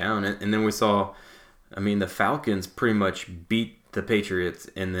break down. And then we saw, I mean, the Falcons pretty much beat the Patriots,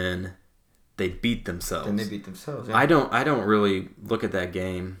 and then they beat themselves. Yeah. I don't really look at that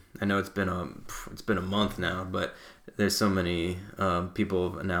game. I know it's been a month now, but there's so many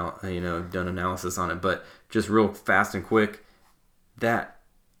people now done analysis on it. But just real fast and quick, that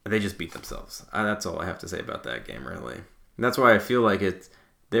they just beat themselves. That's all I have to say about that game, really. And that's why I feel like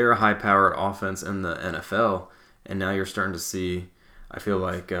they're a high-powered offense in the NFL, and now you're starting to see. I feel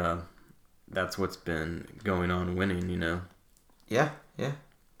like that's what's been going on, winning. Yeah.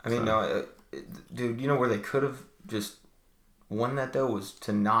 I mean, no, dude. Where they could have just won that though was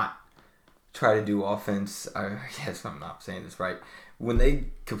to not try to do offense. I guess I'm not saying this right. When they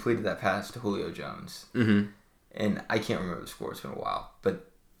completed that pass to Julio Jones, and I can't remember the score. It's been a while,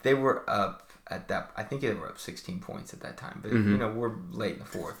 but they were up at that. I think they were up 16 points at that time. But we're late in the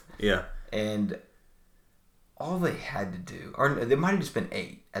fourth. Yeah, and all they had to do, or they might have just been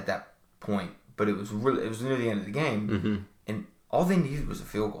 8 at that point, but it was near the end of the game, and all they needed was a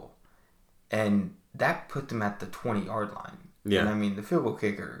field goal, and that put them at the 20-yard line. Yeah, and I mean the field goal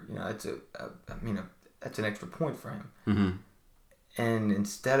kicker, that's that's an extra point for him. Mm-hmm. And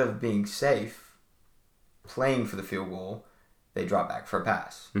instead of being safe, playing for the field goal, they drop back for a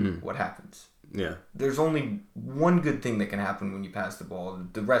pass. Mm-hmm. What happens? Yeah, there's only one good thing that can happen when you pass the ball.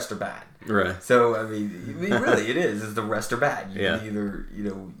 The rest are bad. Right. So I mean really, it is the rest are bad. You can either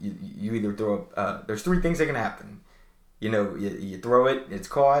you either throw up. There's 3 things that can happen. You throw it, it's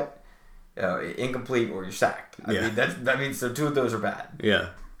caught, incomplete, or you're sacked. I mean so 2 of those are bad. Yeah.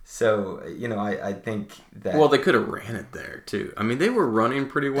 So I think that. Well, they could have ran it there too. I mean, they were running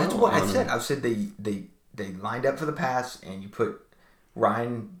pretty well. That's what I said. I said they lined up for the pass, and you put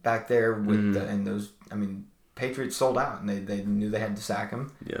Ryan back there with and those. I mean, Patriots sold out, and they knew they had to sack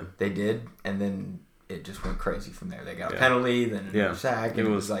him. Yeah, they did, and then it just went crazy from there. They got a penalty, then another sack, and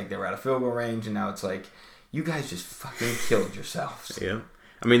it was like they were out of field goal range, and now it's like you guys just fucking killed yourselves. Yeah,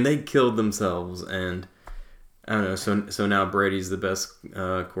 I mean they killed themselves, and I don't know. So now Brady's the best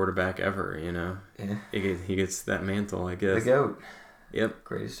quarterback ever. Yeah, he gets that mantle, I guess. The GOAT. Yep,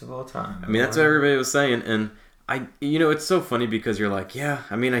 greatest of all time. I mean that's what everybody was saying, and it's so funny because you're like, yeah,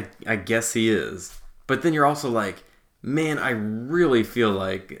 I mean, I guess he is. But then you're also like, man, I really feel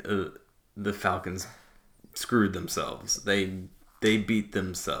like the Falcons screwed themselves. They beat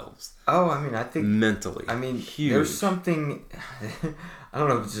themselves. Oh, I mean, I think mentally. I mean, huge. There's something. I don't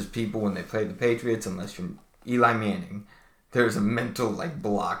know if it's just people when they play the Patriots, unless you're Eli Manning. There's a mental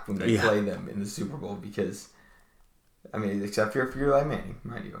block when they play them in the Super Bowl because, I mean, except for if you're Eli Manning,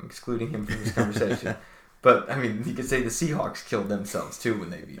 mind you, I'm excluding him from this conversation. But, I mean, you could say the Seahawks killed themselves, too,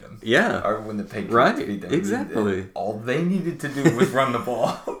 when they beat them. Yeah. Or when the Patriots beat them. Exactly. All they needed to do was run the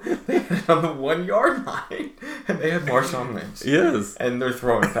ball. They had it on the 1-yard line. And they had Marshawn Lynch. Yes. And they're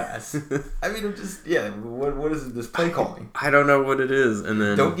throwing a pass. I mean, it just, what is this play calling? I don't know what it is. And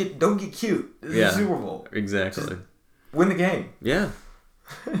then... Don't get cute. This is the Super Bowl. Exactly. Just win the game. Yeah.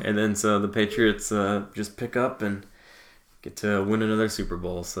 And then so the Patriots just pick up and get to win another Super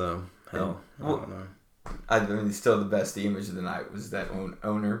Bowl. So hell, I don't know. I mean, still the best image of the night was that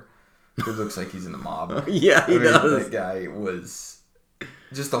owner who looks like he's in the mob. Yeah, he does. That guy was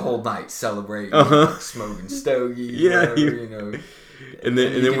just the whole night celebrating, smoking stogies. Yeah, whatever, and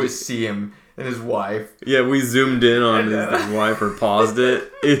then we just see him and his wife. Yeah, we zoomed in on his wife or paused it.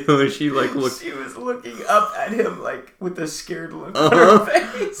 She looked. She was looking up at him with a scared look on her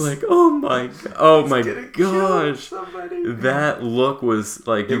face. Oh my gosh! That look was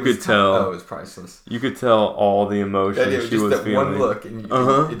you could tell. Oh, it was priceless. You could tell all the emotion she was feeling. One look, and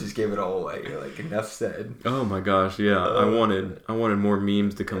it just gave it all away. Enough said. Oh my gosh! Yeah, I wanted more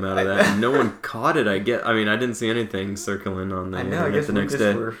memes to come out of that. And no one caught it. I didn't see anything circling on the internet the next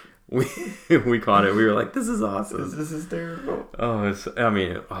day. We caught it. We were like, "This is awesome. This is terrible." Oh, it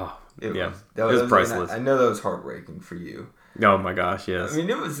was priceless. I know that was heartbreaking for you. Oh my gosh, yes. I mean,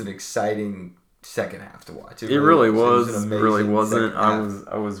 it was an exciting second half to watch. It really was. It really wasn't. I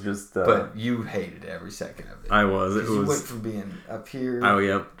was just. But you hated every second of it. I was. It was. You went from being up here. Oh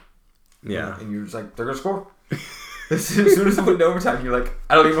yep. Yeah. And you're just like, they're gonna score. As soon as it went to overtime, you're like,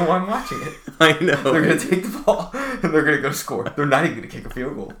 I don't even know why I'm watching it. I know. They're going to take the ball, and they're going to go score. They're not even going to kick a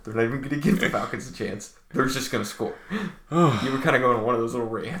field goal. They're not even going to give the Falcons a chance. They're just going to score. You were kind of going on one of those little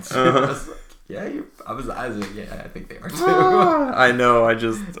rants. I was like, I was like, yeah, I think they are too. I know.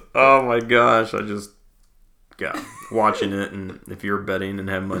 Oh my gosh. Watching it, and if you're betting and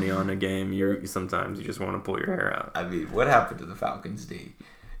have money on a game, sometimes you just want to pull your hair out. I mean, what happened to the Falcons D?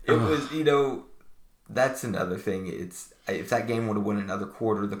 It was, that's another thing. If that game would have won another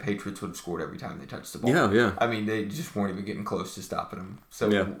quarter, the Patriots would have scored every time they touched the ball. Yeah. I mean, they just weren't even getting close to stopping them. So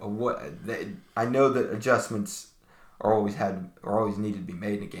I know that adjustments are always needed to be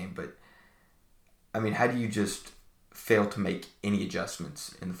made in a game, but I mean, how do you just fail to make any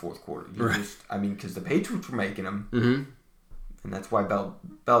adjustments in the fourth quarter? Because the Patriots were making them, and that's why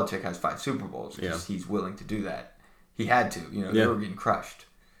Belichick has 5 Super Bowls, because he's willing to do that. He had to. They were getting crushed.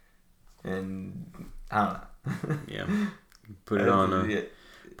 And I don't know. Yeah, put on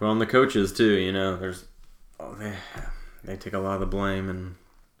the coaches too. There's they take a lot of the blame and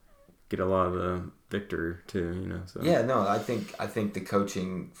get a lot of the victory too. So yeah, no, I think the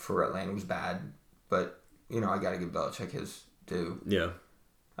coaching for Atlanta was bad, but I got to give Belichick his due. Yeah,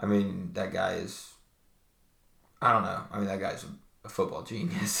 I mean that guy is. I don't know. I mean that guy's a football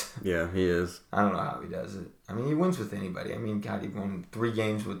genius. Yeah, he is. I don't know how he does it. I mean, he wins with anybody. I mean, God, he won 3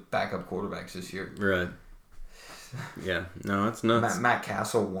 games with backup quarterbacks this year. Right. Yeah. No, it's nuts. Matt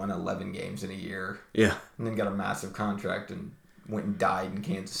Castle won 11 games in a year. Yeah. And then got a massive contract and went and died in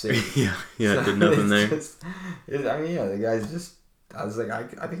Kansas City. Yeah, so did nothing there. The guy's just... I was like, I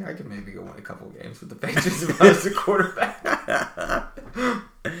think I could maybe go win a couple of games with the Patriots if I was a quarterback.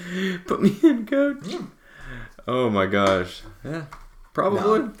 Put me in, coach. Oh my gosh. Yeah.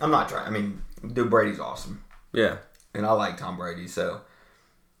 Probably. No, I'm not trying. I mean, dude, Brady's awesome. Yeah. And I like Tom Brady, so.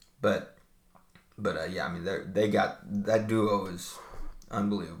 But yeah, I mean, they got that duo is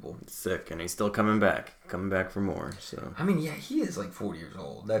unbelievable. Sick, and he's still coming back for more. So I mean, yeah, he is 40 years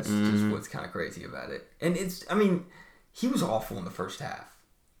old. That's just what's kind of crazy about it. And he was awful in the first half.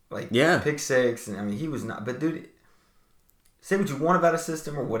 Pick 6, and I mean, he was not. But dude, say what you want about a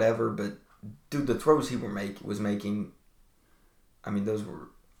system or whatever, but dude, the throws he was making, I mean, those were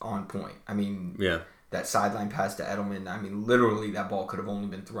on point. I mean, that sideline pass to Edelman, I mean, literally that ball could have only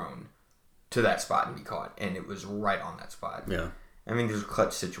been thrown to that spot and be caught, and it was right on that spot. Yeah. I mean, there's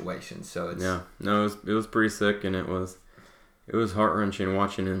clutch situations, so it's... Yeah. No, it was pretty sick, and it was heart-wrenching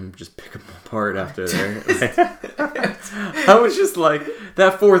watching him just pick them apart after there. I was just like,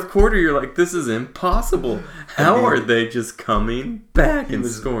 that fourth quarter, you're like, this is impossible. How are they just coming back and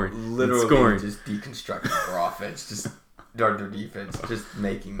scoring? Literally just deconstructing their offense, just their defense, just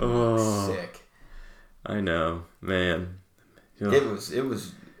making me sick. I know, man. It was.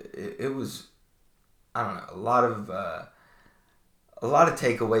 I don't know. A lot of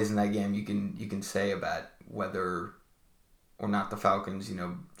takeaways in that game. You can say about whether or not the Falcons,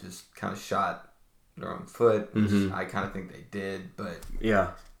 just kind of shot their own foot. Mm-hmm. I kind of think they did, but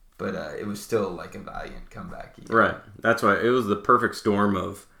yeah. But it was still a valiant comeback. Right. That's why it was the perfect storm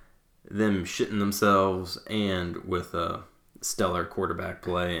of them shitting themselves and with a stellar quarterback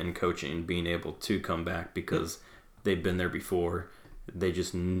play and coaching being able to come back because they've been there before.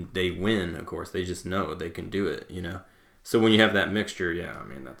 They win, of course. They just know they can do it, So when you have that mixture,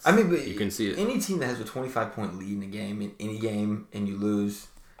 but you can see it. Any team that has a 25-point lead in a game, in any game, and you lose,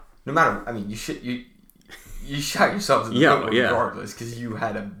 no matter, you shot yourselves in the foot regardless because you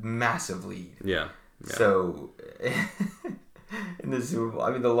had a massive lead. Yeah. So, in the Super Bowl.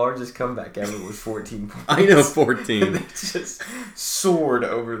 I mean, the largest comeback ever was 14 points. I know, 14. And they just soared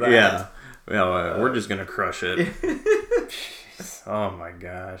over that. Yeah. Well, we're just going to crush it. Jeez. Oh, my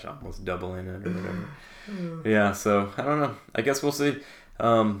gosh. Almost doubling it or whatever. Yeah, so, I don't know. I guess we'll see.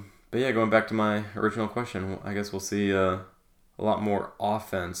 But yeah, going back to my original question, I guess we'll see a lot more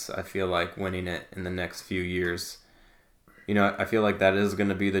offense, I feel like, winning it in the next few years. You know, I feel like that is going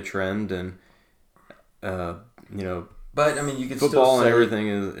to be the trend, and, you know, but, I mean, you could football still say, and everything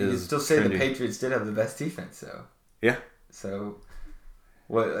is you could still say trendy. the Patriots did have the best defense, though. Yeah. So,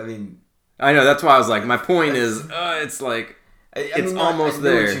 what, I mean... I know, that's why I was like, my point is, it's like, it's almost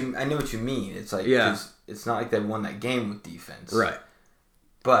there. I know what you mean. It's like, yeah. It's not like they won that game with defense. Right.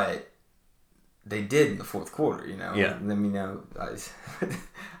 But they did in the fourth quarter, you know? Yeah. I mean, you know,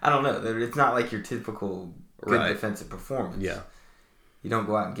 I don't know. It's not like your typical good defensive performance. Yeah. You don't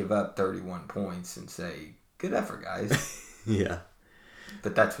go out and give up 31 points and say, good effort, guys. Yeah.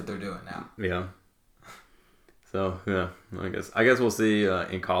 But that's what they're doing now. Yeah. So, yeah, I guess we'll see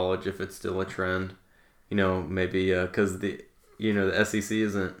in college if it's still a trend. You know, maybe because the SEC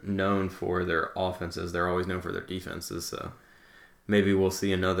isn't known for their offenses. They're always known for their defenses. So maybe we'll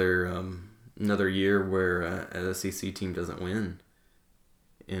see another year where an SEC team doesn't win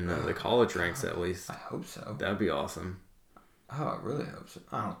in the college ranks, at least. I hope so. That'd be awesome. Oh, I really hope so.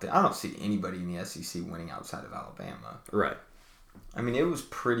 I don't see anybody in the SEC winning outside of Alabama. Right. I mean, it was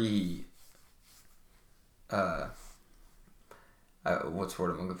pretty. What's the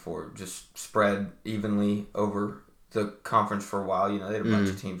word I'm looking for? Just spread evenly over the conference for a while. You know, they had a bunch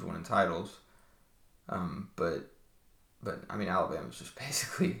of teams winning titles. But I mean, Alabama's just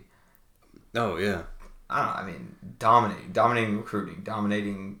basically. Oh yeah. I mean, dominating recruiting,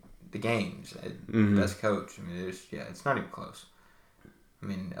 dominating the games. Best coach. I mean, it's not even close. I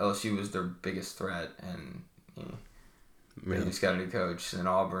mean, LSU was their biggest threat, and they just got a new coach. And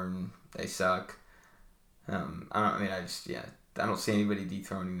Auburn, they suck. I don't see anybody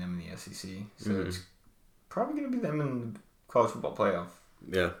dethroning them in the SEC. So it's probably going to be them in the college football playoff.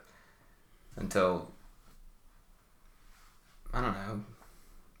 Yeah. Until, I don't know.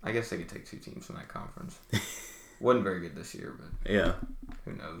 I guess they could take two teams from that conference. Wasn't very good this year, but yeah,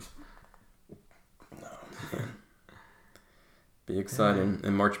 who knows? No. Be exciting.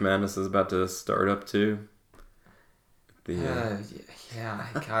 And March Madness is about to start up too. Next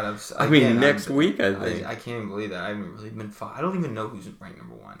week, I think. I can't even believe that. I haven't really been. I don't even know who's ranked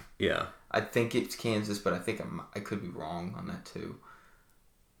number one. Yeah. I think it's Kansas, but I think I could be wrong on that too.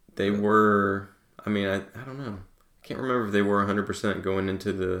 They were. I mean, I don't know. I can't remember if they were 100% going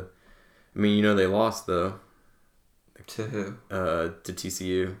into the. I mean, you know, they lost though. To who? To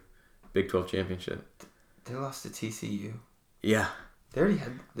TCU, Big 12 championship. They lost to TCU. Yeah. They already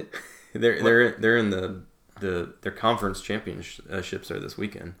had. They're in their conference championships are this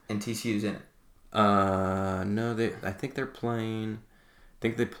weekend. And TCU's in it. No, I think they're playing. I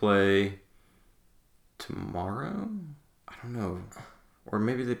think they play tomorrow. I don't know, or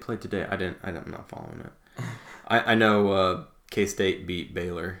maybe they play today. I'm not following it. I know K-State beat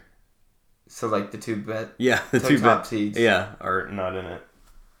Baylor. So like the two top seeds. Yeah, are not in it.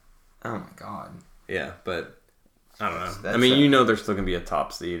 Oh my god. Yeah, but I don't know. I mean, there's still gonna be a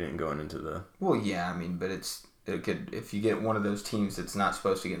top seed and going into the. Well, yeah, I mean, but it could, if you get one of those teams that's not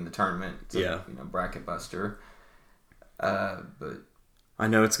supposed to get in the tournament. It's bracket buster. But I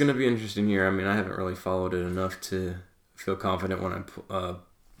know it's gonna be an interesting year. I mean, I haven't really followed it enough to feel confident when I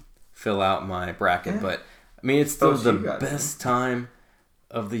fill out my bracket, but I mean, it's still the best time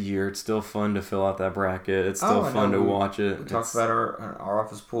of the year. It's still fun to fill out that bracket. It's still fun to watch it. We talked about our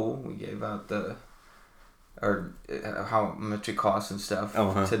office pool. We gave out how much it costs and stuff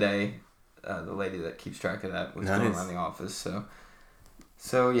today. The lady that keeps track of that was going around the office.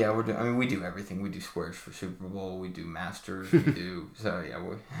 So yeah, we're doing. I mean, we do everything. We do squares for Super Bowl. We do Masters. We do. So yeah,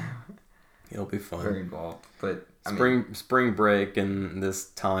 it'll be fun. Very involved, but spring break and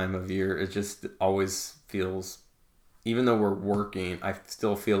this time of year, it just always feels. Even though we're working, I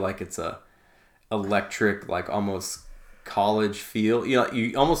still feel like it's a electric, like almost college feel. You know,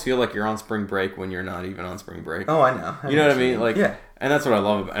 you almost feel like you're on spring break when you're not even on spring break. Oh, I know. You know what I mean? Like, yeah. And that's what I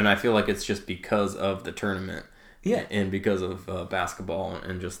love about it. And I feel like it's just because of the tournament. Yeah. And because of basketball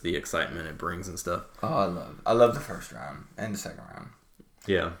and just the excitement it brings and stuff. Oh, I love the first round and the second round.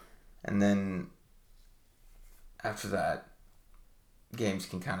 Yeah. And then after that, games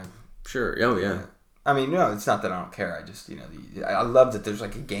can kind of... Sure. Oh, yeah. I mean, no, it's not that I don't care. I just, I love that there's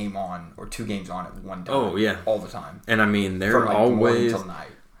like a game on or two games on at one time. Oh, yeah. All the time. And I mean, they're from, like, always... morning till night.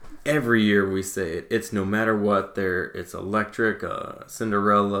 Every year we say it. It's no matter what. It's electric,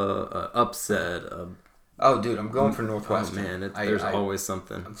 Cinderella, upset, Oh, dude, I'm going for Northwestern. Oh, man, there's always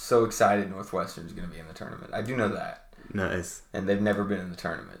something. I'm so excited Northwestern's going to be in the tournament. I do know that. Nice. And they've never been in the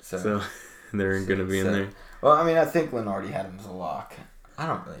tournament. So they're going to be in there. Well, I mean, I think Lynn already had them as a lock. I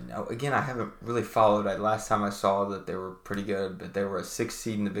don't really know. Again, I haven't really followed. Last time I saw that they were pretty good, but they were a 6th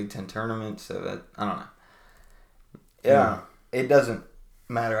seed in the Big Ten tournament, so I don't know. Yeah, it doesn't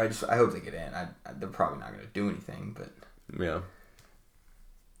matter. I hope they get in. They're probably not going to do anything, but yeah,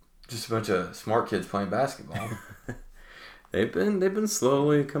 just a bunch of smart kids playing basketball. they've been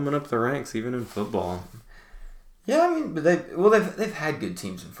slowly coming up the ranks, even in football. Yeah, I mean, but they've had good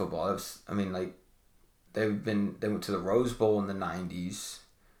teams in football. They went to the Rose Bowl in the 90s.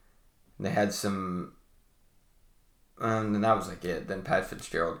 They had some, and that was like it. Then Pat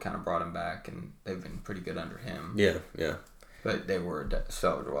Fitzgerald kind of brought him back, and they've been pretty good under him. Yeah. But they were a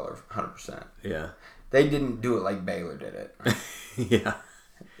cellar dweller, 100%. Yeah. They didn't do it like Baylor did it. Yeah.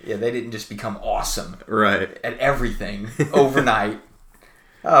 Yeah, they didn't just become awesome. Right. At everything overnight.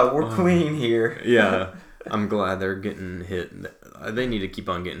 Oh, we're clean here. Yeah. I'm glad they're getting hit. They need to keep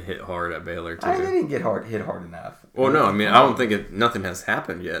on getting hit hard at Baylor too. They didn't get hit hard enough. Well, no, I mean, I don't think nothing has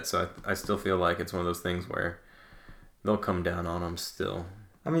happened yet, so I still feel like it's one of those things where they'll come down on them still.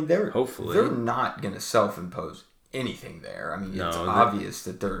 I mean, hopefully they're not going to self-impose anything there. I mean, it's obvious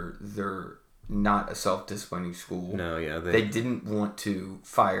that they're not a self-disciplining school. No, yeah, they didn't want to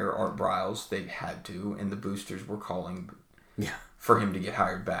fire Art Briles. They had to, and the boosters were calling. Yeah. For him to get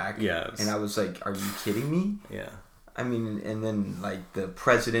hired back. Yeah. And I was like, are you kidding me? Yeah. I mean, and then, like, the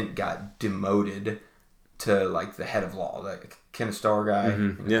president got demoted to, like, the head of law, like, Kenneth Starr guy.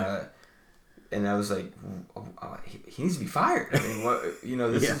 Mm-hmm. Yeah. And I was like, he needs to be fired. I mean,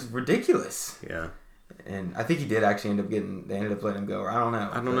 this is ridiculous. Yeah. And I think he did actually they ended up letting him go. Or I don't know.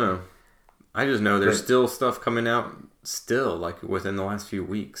 I don't know. I just know there's still stuff coming out like, within the last few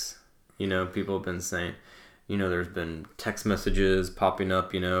weeks. People have been saying... there's been text messages popping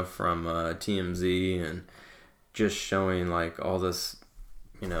up, from TMZ and just showing, like, all this,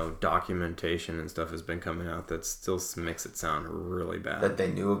 documentation and stuff has been coming out that still makes it sound really bad. That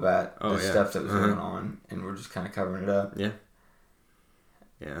they knew about stuff that was going on, and we're just kind of covering it up. Yeah.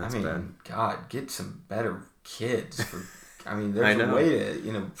 Yeah, that's bad. God, get some better kids. There's a way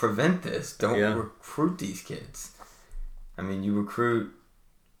to, prevent this. Don't recruit these kids. You recruit...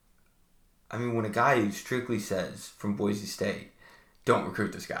 when a guy who strictly says from Boise State, don't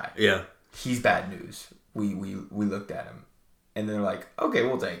recruit this guy. Yeah. He's bad news. We looked at him. And they're like, okay,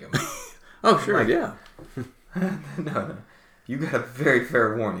 we'll take him. Oh, sure, yeah. No. You got a very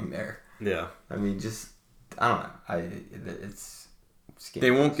fair warning there. Yeah. I don't know. It's scary.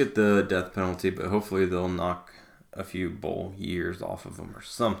 They won't get the death penalty, but hopefully they'll knock a few bowl years off of them or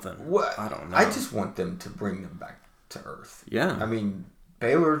something. What? I don't know. I just want them to bring them back to earth. Yeah.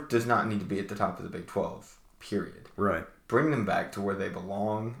 Baylor does not need to be at the top of the Big 12, period. Right. Bring them back to where they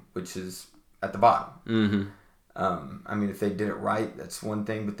belong, which is at the bottom. Mm-hmm. If they did it right, that's one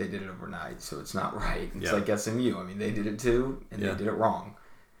thing, but they did it overnight, so it's not right. It's like SMU. They did it too, and they did it wrong.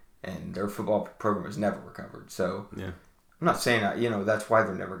 And their football program has never recovered. So yeah. I'm not saying that, that's why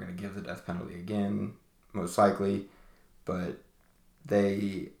they're never going to give the death penalty again, most likely. But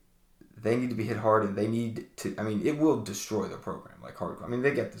they need to be hit hard, and they need to... it will destroy their program, like hardcore.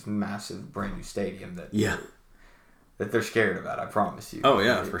 They get this massive brand new stadium that they're scared about, I promise you. Oh,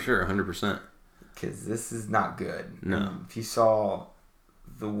 yeah, for sure, 100%. Because this is not good. No. And if you saw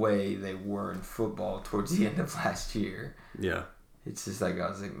the way they were in football towards the end of last year... Yeah. It's just like, I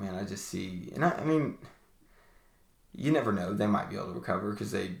was like, man, I just see... And you never know. They might be able to recover,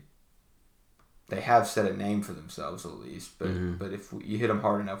 because they have set a name for themselves at least, but if you hit them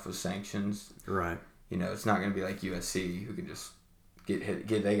hard enough with sanctions, right? It's not going to be like USC, who can just get hit.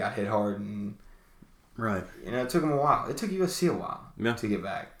 They got hit hard, and right. It took them a while. It took USC a while to get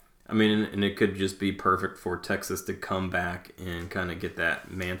back. And it could just be perfect for Texas to come back and kind of get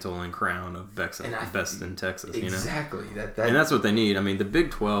that mantle and crown of best in Texas. Exactly. And that's what they need. The Big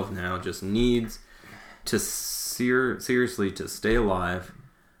 12 now just needs to seriously to stay alive.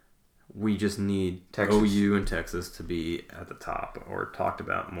 We just need Texas. OU and Texas to be at the top or talked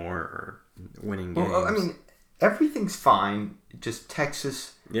about more or winning games. Well, everything's fine. Just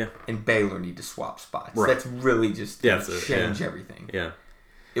Texas and Baylor need to swap spots. Right. That's really just change everything. Yeah.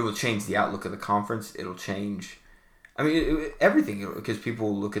 It will change the outlook of the conference. It'll change... everything. Because people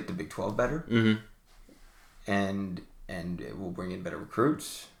will look at the Big 12 better. Mm-hmm. And it will bring in better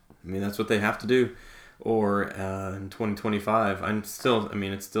recruits. That's what they have to do. Or in 2025, it's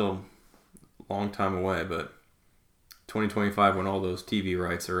still long time away, but 2025, when all those TV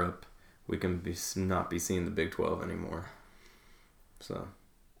rights are up, we can not be seeing the Big 12 anymore. So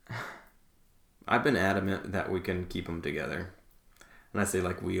I've been adamant that we can keep them together. And I say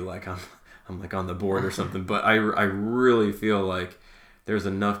like we, like I'm like on the board or something. But I really feel like there's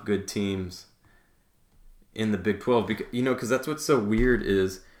enough good teams in the Big 12. Because that's what's so weird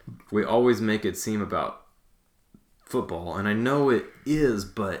is we always make it seem about football. And I know it is,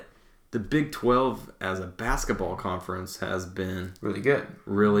 but the Big 12 as a basketball conference has been really good.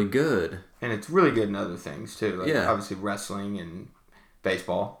 Really good. And it's really good in other things, too. Like, yeah. Obviously, wrestling and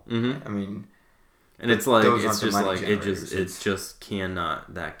baseball. Mm-hmm. I mean... And it's like, it's just like, it just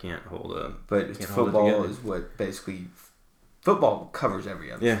cannot, that can't hold up. But it's football is what basically... Football covers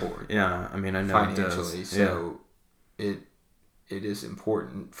every other sport. Yeah, I mean, I know financially, it does. So it is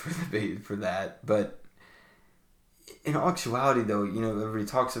important for that. But in actuality, though, everybody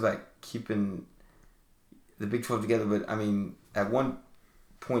talks about keeping the Big 12 together. But I mean, at one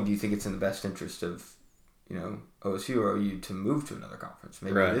point, do you think it's in the best interest of OSU or OU to move to another conference?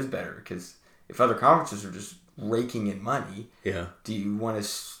 Maybe it is better because if other conferences are just raking in money, do you want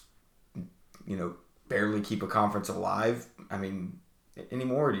to barely keep a conference alive? I mean,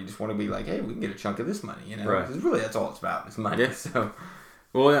 anymore? Or do you just want to be like, hey, we can get a chunk of this money? Because really, that's all it's about is money. Yeah. So,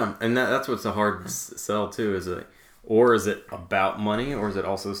 well, yeah, and that's what's a hard sell too. Is it, or is it about money, or is it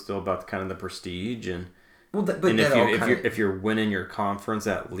also still about kind of the prestige and? Well, if you're winning your conference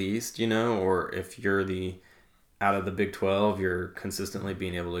at least, or if you're out of the Big 12, you're consistently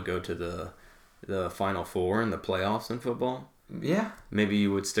being able to go to the Final Four and the playoffs in football. Yeah. Maybe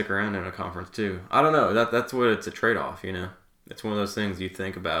you would stick around in a conference too. I don't know. That's what it's a trade-off, It's one of those things you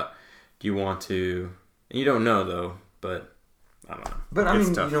think about. Do you want to... And you don't know, though, but I don't know. But, I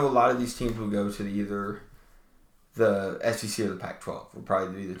mean, tough. A lot of these teams will go to either the SEC or the Pac-12. Will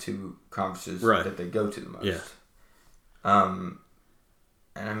probably be the two conferences that they go to the most. Yeah. And,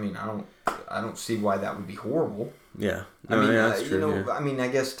 I mean, I don't see why that would be horrible. Yeah. No, I mean, that's true, I mean, I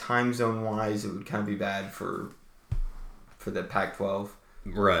guess time zone-wise, it would kind of be bad for the Pac-12.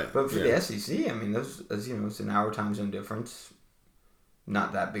 Right. But for the SEC, I mean, those, as it's an hour time zone difference.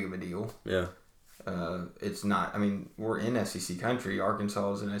 Not that big of a deal. Yeah. It's not, I mean, we're in SEC country.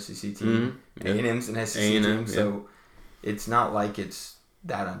 Arkansas is an SEC team. Mm-hmm. A&M's an SEC team. So it's not like it's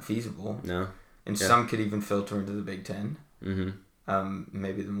that unfeasible. No. And some could even filter into the Big Ten. Mm-hmm.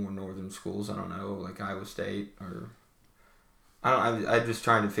 Maybe the more northern schools, I don't know, like Iowa State or... I'm just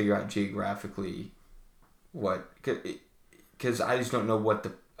trying to figure out geographically what... Because I just don't know what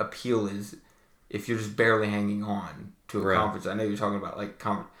the appeal is if you're just barely hanging on to a conference. I know you're talking about like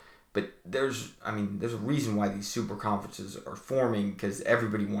conference, but there's a reason why these super conferences are forming because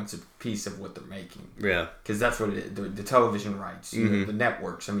everybody wants a piece of what they're making. Yeah. Because that's what it is. The television rights, the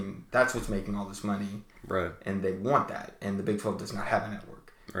networks. I mean, that's what's making all this money. Right. And they want that. And the Big 12 does not have a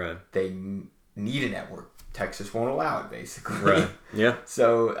network. Right. They need a network. Texas won't allow it, basically. Right. Yeah.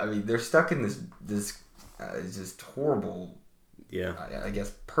 So, I mean, they're stuck in this just horrible... Yeah, I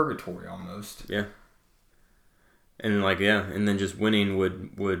guess purgatory almost. Yeah, and and then just winning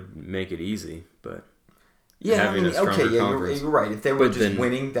would make it easy, but having a stronger conference. You're right. If they were just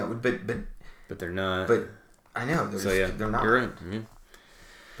winning, that would, but they're not. But I know, they're not. You're right. Yeah.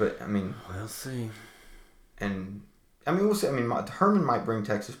 But I mean, we'll see. And I mean, we'll see. I mean, Herman might bring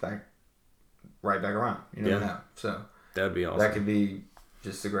Texas right back around. You never know. So that'd be awesome. That could be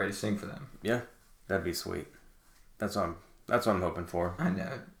just the greatest thing for them. Yeah, that'd be sweet. That's what I'm hoping for. I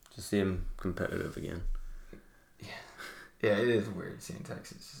know. To see him competitive again. Yeah. Yeah, it is weird seeing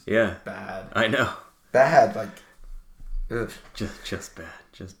Texas. Yeah. Bad. I know. Bad, like... Ugh. Just bad.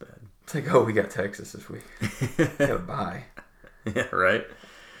 Just bad. It's like, oh, we got Texas this week. Yeah, bye. Yeah, right?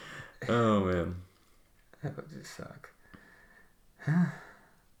 Oh, man. That would just suck. Huh?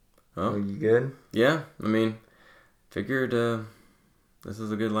 Oh. You good? Yeah. I mean, figured this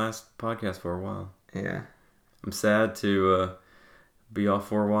is a good last podcast for a while. Yeah. I'm sad to be off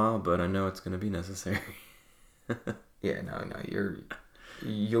for a while, but I know it's going to be necessary. Yeah, no,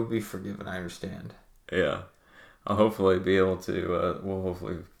 you'll be forgiven. I understand. Yeah, I'll hopefully be able to. We'll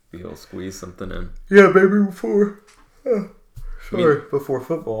hopefully be able to squeeze something in. Yeah, maybe before. Before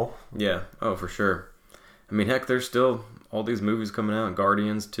football. Yeah. Oh, for sure. I mean, heck, there's still all these movies coming out.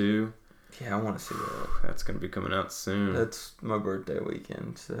 Guardians 2. Yeah, I want to see that. That's going to be coming out soon. That's my birthday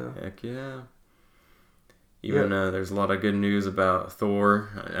weekend, so. Heck yeah. Even there's a lot of good news about Thor.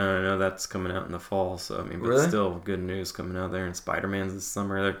 I know that's coming out in the fall, so I mean, but still good news coming out there. And Spider-Man's this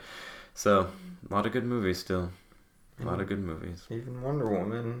summer there, so a lot of good movies still. A lot of good movies. Even Wonder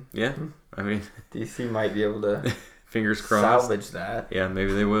Woman. Yeah, I mean, DC might be able to fingers crossed salvage that. Yeah,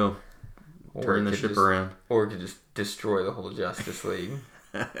 maybe they will turn the ship around, or could just destroy the whole Justice League.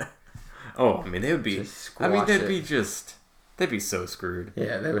 Oh, I mean, they would be. I mean, they'd They'd be so screwed.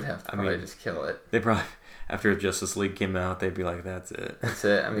 Yeah, they would have to probably just kill it. They probably, after Justice League came out, they'd be like, that's it. That's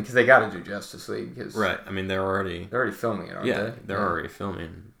it. I mean, because they got to do Justice League. Cause right. I mean, they're already filming it, aren't they? Yeah, they're already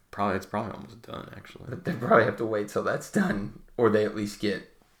filming. It's probably almost done, actually. But they probably have to wait till that's done, or they at least get,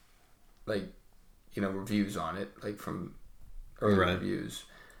 like, reviews on it, like from early reviews,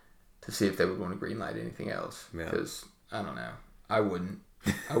 to see if they would want to greenlight anything else. Because I don't know, I wouldn't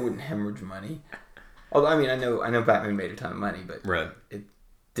hemorrhage money. Although I mean, I know Batman made a ton of money, but it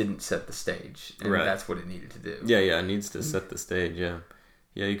didn't set the stage, and that's what it needed to do. Yeah, it needs to set the stage. Yeah,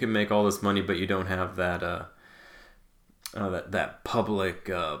 you can make all this money, but you don't have that that public,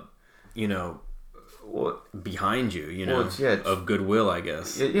 behind you, of goodwill, I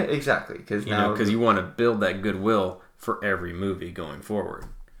guess. Yeah, exactly. Because you want to build that goodwill for every movie going forward.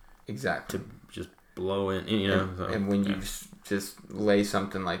 Exactly. To just blow in, And when you just lay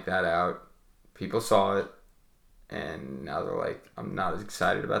something like that out, people saw it, and now they're like, I'm not as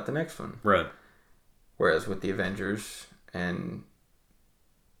excited about the next one. Right. Whereas with the Avengers and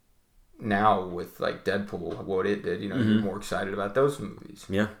now with like Deadpool, what it did, you're more excited about those movies.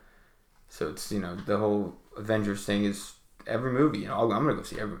 Yeah. So it's, the whole Avengers thing is every movie, I'm going to go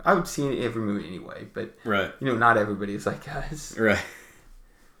see I would see every movie anyway, but not everybody is like us. Right.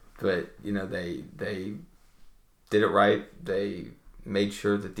 But, they did it right. They made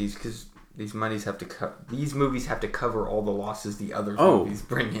sure that these movies have to cover all the losses the other movies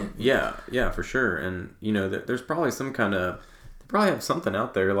bring in. Yeah, for sure. And, there's probably they probably have something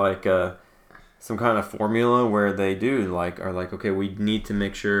out there like some kind of formula where they are like, okay, we need to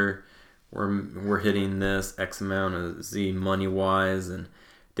make sure we're hitting this X amount of Z money wise, and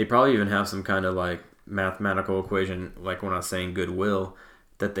they probably even have some kind of like mathematical equation, like when I was saying goodwill,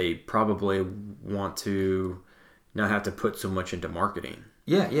 that they probably want to not have to put so much into marketing.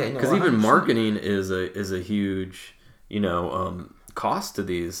 Yeah, because even marketing is a huge cost to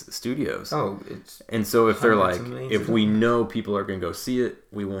these studios. And so if they're like, if we know people are going to go see it,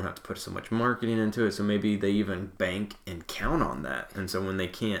 we won't have to put so much marketing into it. So maybe they even bank and count on that. And so when they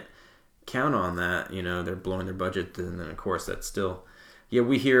can't count on that, they're blowing their budget. And then of course that's still,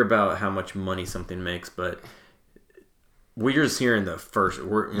 we hear about how much money something makes, but we're just hearing the first.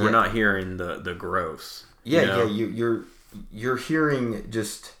 We're not hearing the gross. Yeah, you're hearing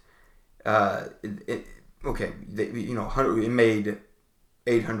just it made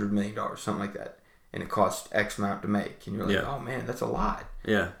 $800 million, something like that, and it cost X amount to make, and you're like, oh man, that's a lot.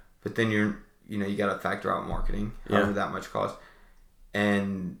 Yeah. But then you got to factor out marketing, however that much cost,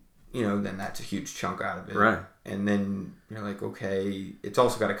 and then that's a huge chunk out of it. Right. And then you're like, okay, it's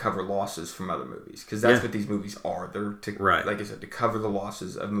also got to cover losses from other movies, because that's what these movies are. They're like I said, to cover the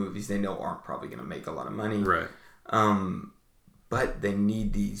losses of movies they know aren't probably going to make a lot of money. Right. But they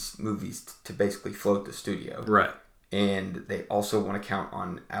need these movies to basically float the studio. Right. And they also want to count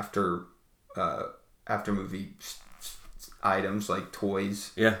on after movie items like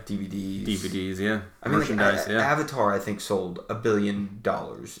toys, DVDs, I mean, merchandise. Avatar, I think, sold $1 billion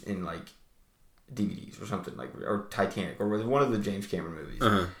in like DVDs or something, like, or Titanic, or one of the James Cameron movies.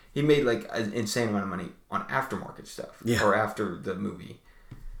 Uh-huh. He made like an insane amount of money on aftermarket stuff, or after the movie.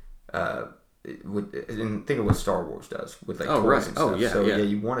 And think of what Star Wars does with like toys and stuff. So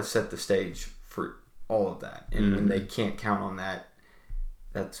you want to set the stage for all of that, and when they can't count on that,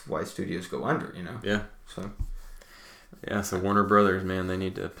 that's why studios go under. Yeah. So Warner Brothers, man, they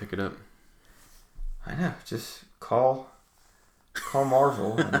need to pick it up. I know. Just call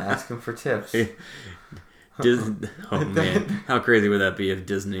Marvel and ask them for tips. Oh man, how crazy would that be if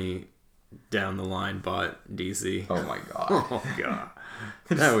Disney down the line bought DC? Oh my god. Oh god.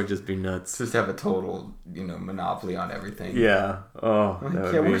 That would just be nuts. Just have a total, monopoly on everything. Yeah. Oh.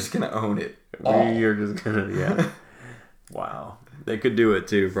 We're just gonna own it. We're just gonna. Wow. They could do it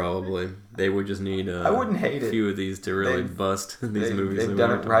too, probably. They would just need I wouldn't hate a few of these to really bust these movies. They've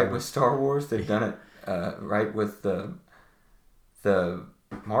done it right with Star Wars. They've done it right with the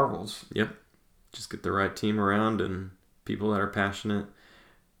Marvels. Yep. Just get the right team around and people that are passionate,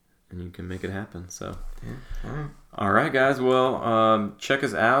 and you can make it happen. So. Yeah. All right, guys. Well, check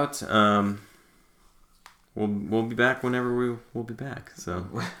us out. We'll be back whenever we'll be back. So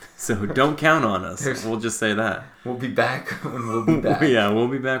don't count on us. We'll just say that. We'll be back when we'll be back. Yeah, we'll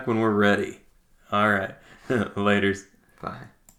be back when we're ready. All right. Laters. Bye.